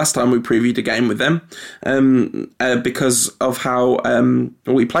were last time we previewed a game with them, because of how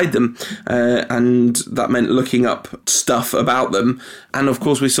we played them, and that meant looking up stuff about them. And of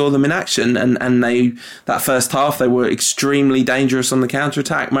course, we saw them in action, and they, that first half, they were extremely dangerous on the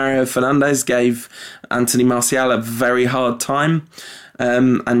counter-attack. Mario Fernandes gave Anthony Martial a very hard time,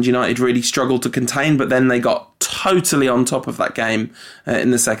 and United really struggled to contain, but then they got totally on top of that game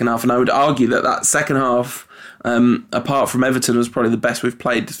in the second half. And I would argue that second half, apart from Everton, was probably the best we've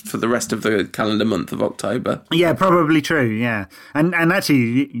played for the rest of the calendar month of October. Yeah, probably true, yeah. And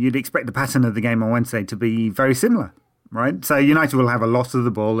actually, you'd expect the pattern of the game on Wednesday to be very similar. Right, so United will have a lot of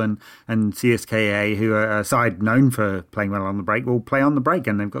the ball, and CSKA, who are a side known for playing well on the break, will play on the break,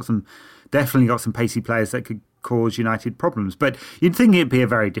 and they've definitely got some pacey players that could cause United problems. But you'd think it'd be a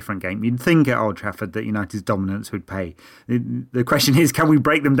very different game. You'd think at Old Trafford that United's dominance would pay. The question is, can we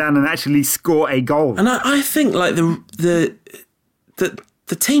break them down and actually score a goal? And I think like the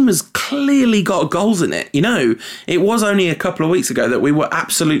team has clearly got goals in it. You know, it was only a couple of weeks ago that we were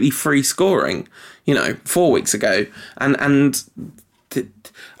absolutely free scoring. 4 weeks ago, and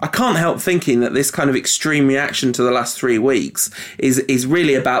I can't help thinking that this kind of extreme reaction to the last 3 weeks is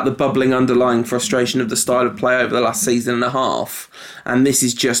really about the bubbling underlying frustration of the style of play over the last season and a half, and this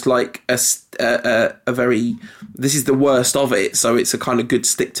is just like this is the worst of it. So it's a kind of good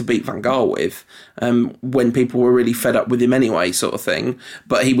stick to beat Van Gaal with, when people were really fed up with him anyway, sort of thing.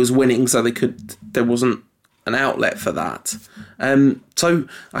 But he was winning, so there wasn't an outlet for that. So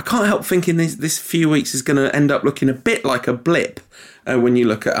I can't help thinking this few weeks is going to end up looking a bit like a blip when you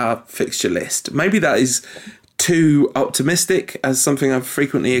look at our fixture list. Maybe that is too optimistic, as something I've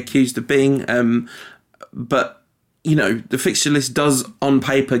frequently accused of being. But, the fixture list does, on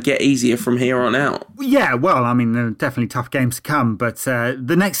paper, get easier from here on out. Yeah, well, I mean, there are definitely tough games to come, but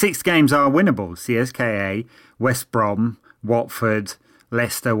the next 6 games are winnable. CSKA, West Brom, Watford,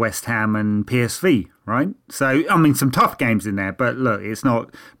 Leicester, West Ham and PSV, right? So, I mean, some tough games in there, but look, it's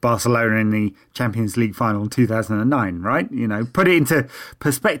not Barcelona in the Champions League final in 2009, right? Put it into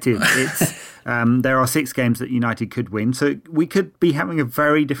perspective. It's there are 6 games that United could win, so we could be having a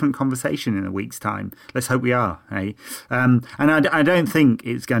very different conversation in a week's time. Let's hope we are, eh? And I don't think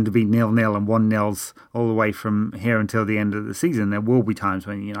it's going to be 0-0 and 1-0s all the way from here until the end of the season. There will be times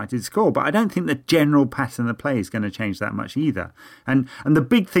when United score, but I don't think the general pattern of play is going to change that much either. And the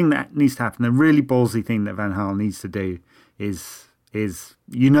big thing that needs to happen, the really ballsy thing that Van Gaal needs to do is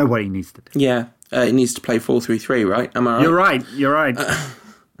what he needs to do. Yeah, he needs to play 4-3-3, right? Am I right? You're right.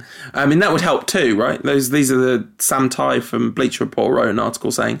 I mean, that would help too, right? These are the Sam Tighe from Bleacher Report wrote an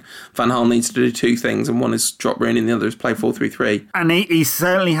article saying Van Gaal needs to do 2 things, and one is drop Rooney and the other is play 4-3-3. And he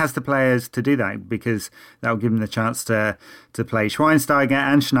certainly has the players to do that, because that will give him the chance to play Schweinsteiger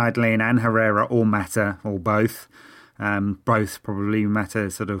and Schneiderlin and Herrera or Mata or both. Both probably Mata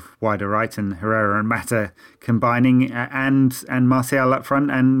sort of wider right and Herrera and Mata combining, and Martial up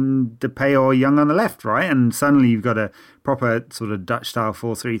front and Depay or Young on the left, right? And suddenly you've got a proper sort of Dutch-style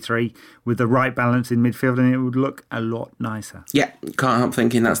 4-3-3 with the right balance in midfield, and it would look a lot nicer. Yeah, can't help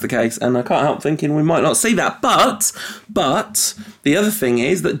thinking that's the case, and I can't help thinking we might not see that. But the other thing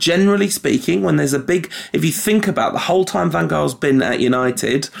is that generally speaking, when there's if you think about the whole time Van Gaal's been at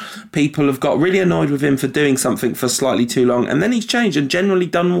United, people have got really annoyed with him for doing something for slightly too long, and then he's changed and generally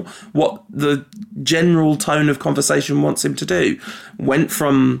done what the general tone of conversation wants him to do. Went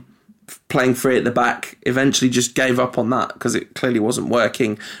from playing free at the back, eventually just gave up on that because it clearly wasn't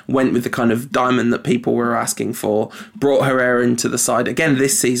working, went with the kind of diamond that people were asking for, brought Herrera into the side again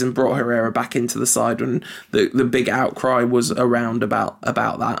this season, brought Herrera back into the side when the big outcry was around about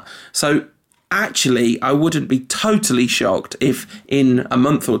that. So actually, I wouldn't be totally shocked if in a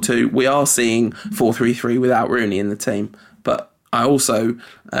month or two we are seeing 4-3-3 without Rooney in the team. But I also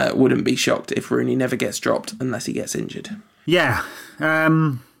wouldn't be shocked if Rooney never gets dropped unless he gets injured. Yeah.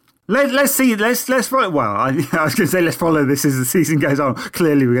 Let's see. Let's follow. Well, I was going to say let's follow this as the season goes on.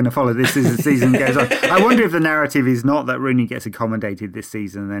 Clearly, we're going to follow this as the season goes on. I wonder if the narrative is not that Rooney gets accommodated this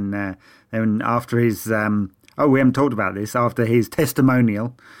season, then after his we haven't talked about this, after his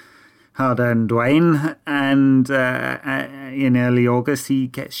testimonial, hard-earned Dwayne, and in early August he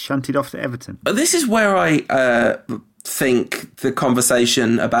gets shunted off to Everton. This is where I think the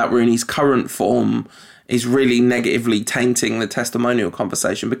conversation about Rooney's current form is really negatively tainting the testimonial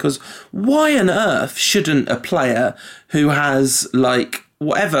conversation, because why on earth shouldn't a player who has, like,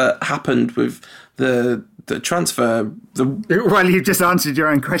 whatever happened with the transfer... Well, you've just answered your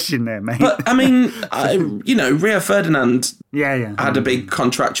own question there, mate. But, I mean, Rio Ferdinand had a big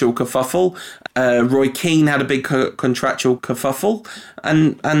contractual kerfuffle. Roy Keane had a big contractual kerfuffle.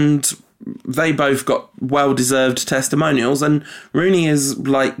 And they both got well-deserved testimonials, and Rooney has,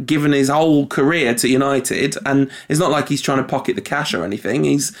 like, given his whole career to United, and it's not like he's trying to pocket the cash or anything.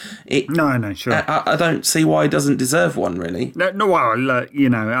 No, sure. I don't see why he doesn't deserve one, really. No, well, look,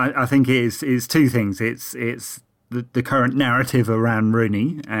 I think it's two things. It's the current narrative around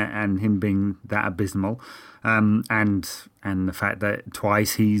Rooney and him being that abysmal, and the fact that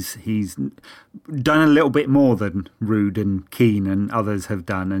twice he's done a little bit more than Ruud and Keane and others have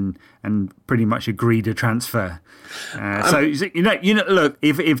done, and pretty much agreed a transfer. Look,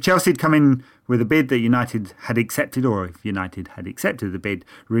 if Chelsea had come in with a bid that United had accepted, or if United had accepted the bid,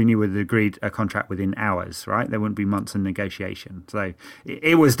 Rooney would have agreed a contract within hours, right? There wouldn't be months in negotiation. So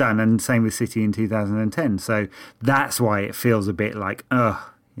it was done, and same with City in 2010. So that's why it feels a bit like,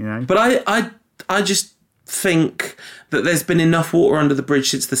 But I just think that there's been enough water under the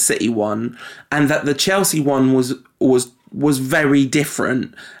bridge since the City one, and that the Chelsea one was very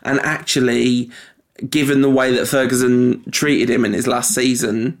different, and actually, given the way that Ferguson treated him in his last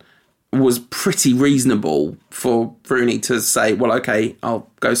season, was pretty reasonable for Rooney to say, well, okay, I'll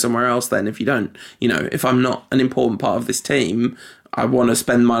go somewhere else then if you don't. If I'm not an important part of this team, I want to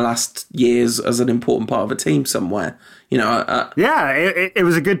spend my last years as an important part of a team somewhere. It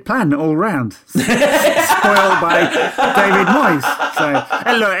was a good plan all round. Spoiled by David Moyes.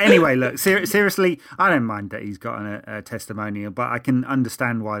 Look, seriously, I don't mind that he's got a testimonial, but I can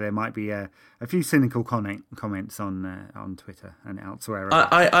understand why there might be a few cynical comments on Twitter and elsewhere.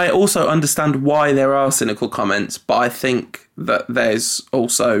 I also understand why there are cynical comments, but I think that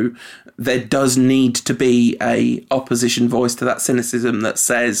there does need to be a opposition voice to that cynicism that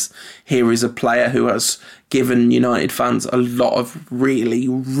says, here is a player who has given United fans a lot of really,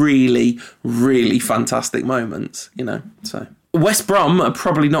 really, really fantastic moments, so... West Brom are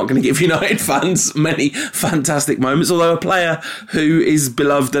probably not going to give United fans many fantastic moments, although a player who is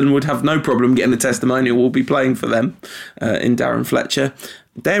beloved and would have no problem getting a testimonial will be playing for them in Darren Fletcher.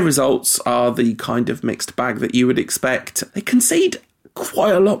 Their results are the kind of mixed bag that you would expect. They concede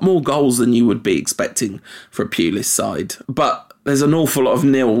quite a lot more goals than you would be expecting for a Pulis side, but there's an awful lot of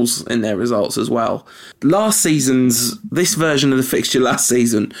nils in their results as well. This version of the fixture last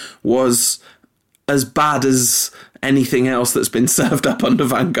season was as bad as anything else that's been served up under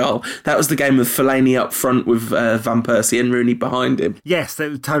Van Gaal. That was the game with Fellaini up front with Van Persie and Rooney behind him. Yes, that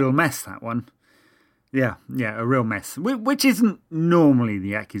was a total mess, that one. Yeah, a real mess, which isn't normally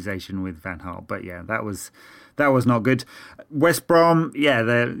the accusation with Van Gaal, but yeah, that was not good. West Brom,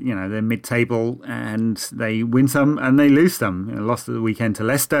 they're mid-table, and they win some and they lose some. Lost at the weekend to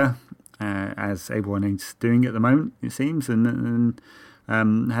Leicester, as everyone is doing at the moment, it seems, and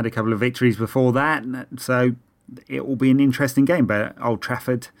had a couple of victories before that, so it will be an interesting game. But at Old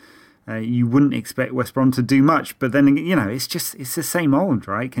Trafford, you wouldn't expect West Brom to do much, but then it's the same old,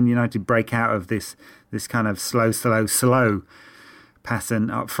 right? Can United break out of this kind of slow pattern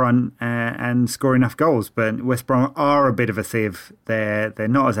up front and score enough goals? But West Brom are a bit of a sieve. They're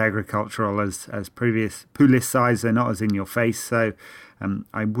not as agricultural as previous Pulis sides. They're not as in your face, so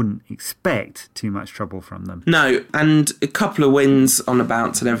I wouldn't expect too much trouble from them. No, and a couple of wins on a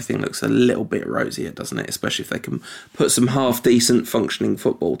bounce and everything looks a little bit rosier, doesn't it? Especially if they can put some half-decent functioning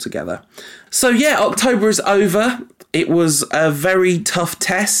football together. So yeah, October is over. It was a very tough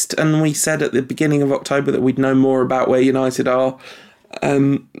test, and we said at the beginning of October that we'd know more about where United are.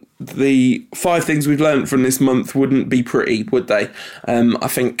 The 5 things we've learned from this month wouldn't be pretty, would they? I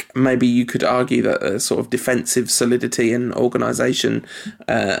think maybe you could argue that a sort of defensive solidity and organisation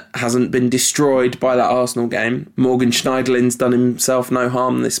hasn't been destroyed by that Arsenal game. Morgan Schneiderlin's done himself no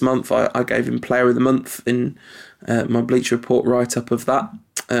harm this month. I gave him Player of the Month in my Bleacher Report write-up of that.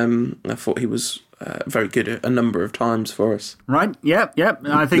 I thought he was very good a number of times for us. Right, yep.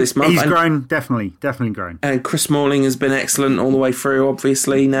 I think This month, he's and- grown, definitely grown. And Chris Smalling has been excellent all the way through,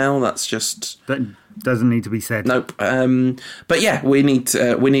 obviously, now. That's just... That doesn't need to be said. Nope. But yeah, we need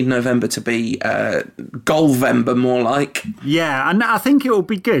November to be Golvember more like. Yeah, and I think it will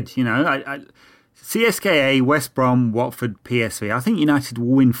be good, you know. CSKA, West Brom, Watford, PSV. I think United will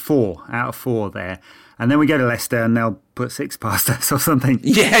win 4 out of 4 there. And then we go to Leicester and they'll put 6 past us or something.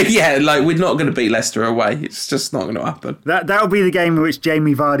 Yeah, like we're not going to beat Leicester away. It's just not going to happen. That'll be the game in which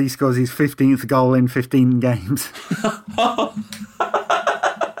Jamie Vardy scores his 15th goal in 15 games.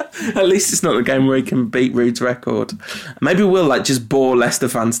 At least it's not a game where he can beat Ruud's record. Maybe we'll like just bore Leicester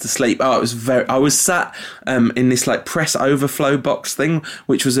fans to sleep. Oh, I was sat in this like press overflow box thing,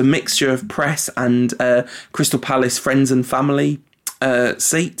 which was a mixture of press and Crystal Palace friends and family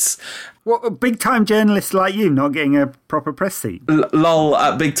seats. What, a big-time journalist like you not getting a proper press seat? Lol,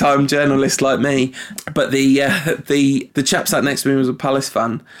 a big-time journalist like me. But the chap sat next to me was a Palace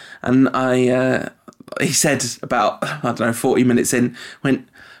fan, and he said about, I don't know, 40 minutes in, went,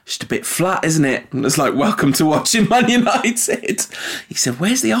 just a bit flat, isn't it? And it's like, welcome to watching Man United. He said,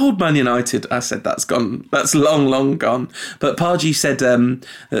 where's the old Man United? I said, that's gone. That's long gone. But Pardew said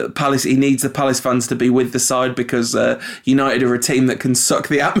Palace. He needs the Palace fans to be with the side because United are a team that can suck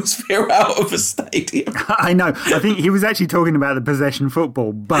the atmosphere out of a stadium. I know. I think he was actually talking about the possession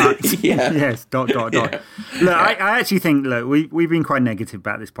football, but Yeah. yes, ... Yeah. Look, I actually think, we've been quite negative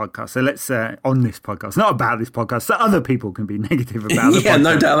about this podcast. So let's, on this podcast, not about this podcast, so other people can be negative about the Yeah, podcast.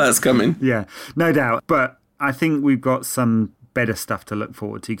 no doubt that's coming. Yeah, no doubt. But I think we've got some better stuff to look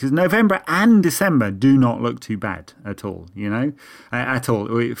forward to because November and December do not look too bad at all, you know, at all.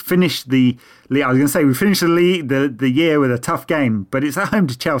 We finished we finished the year with a tough game, but it's at home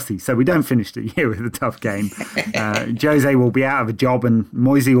to Chelsea, so we don't finish the year with a tough game. Jose will be out of a job and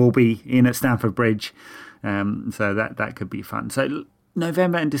Moisey will be in at Stamford Bridge, so that could be fun. So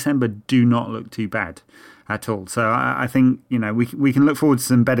November and December do not look too bad at all. So I think, you know, we can look forward to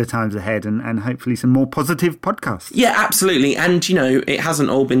some better times ahead and hopefully some more positive podcasts. Yeah, absolutely. And, you know, it hasn't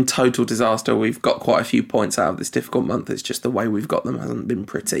all been total disaster. We've got quite a few points out of this difficult month. It's just the way we've got them hasn't been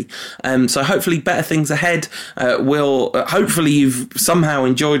pretty. So hopefully better things ahead. Hopefully you've somehow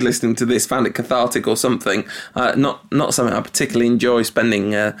enjoyed listening to this, found it cathartic or something. Not something I particularly enjoy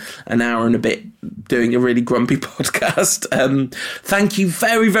spending an hour and a bit doing a really grumpy podcast. Thank you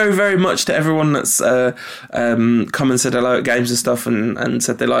very, very, very much to everyone that's come and said hello at games and stuff and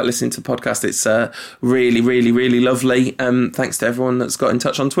said they like listening to the podcast. It's really, really, really lovely. Thanks to everyone that's got in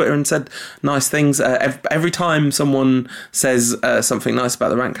touch on Twitter and said nice things. Every time someone says something nice about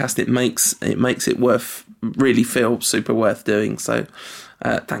the Rantcast, it makes it really feel super worth doing. So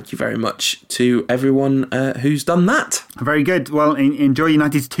thank you very much to everyone who's done that. Very good. Well, enjoy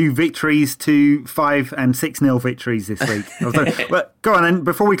United's 2 victories, 2 5 and 6-0 victories this week. Well, go on then.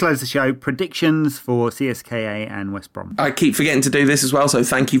 Before we close the show, predictions for CSKA and West Brom. I keep forgetting to do this as well, so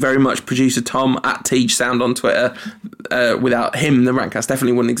thank you very much, producer Tom at TeejSound on Twitter. Without him, the Rantcast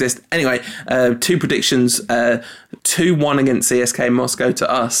definitely wouldn't exist. Anyway, 2 predictions: 2-1 against CSKA Moscow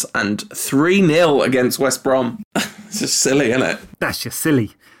to us, and 3-0 against West Brom. It's just silly, isn't it? That's just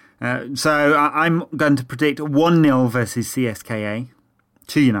silly. So I'm going to predict 1-0 versus CSKA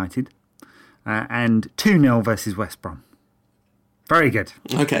to United and 2-0 versus West Brom. Very good.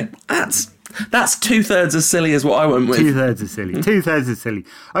 Okay, that's 2/3 as silly as what I went with. 2/3 as silly. 2/3 as silly.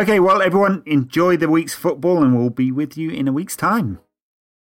 Okay, well, everyone, enjoy the week's football and we'll be with you in a week's time.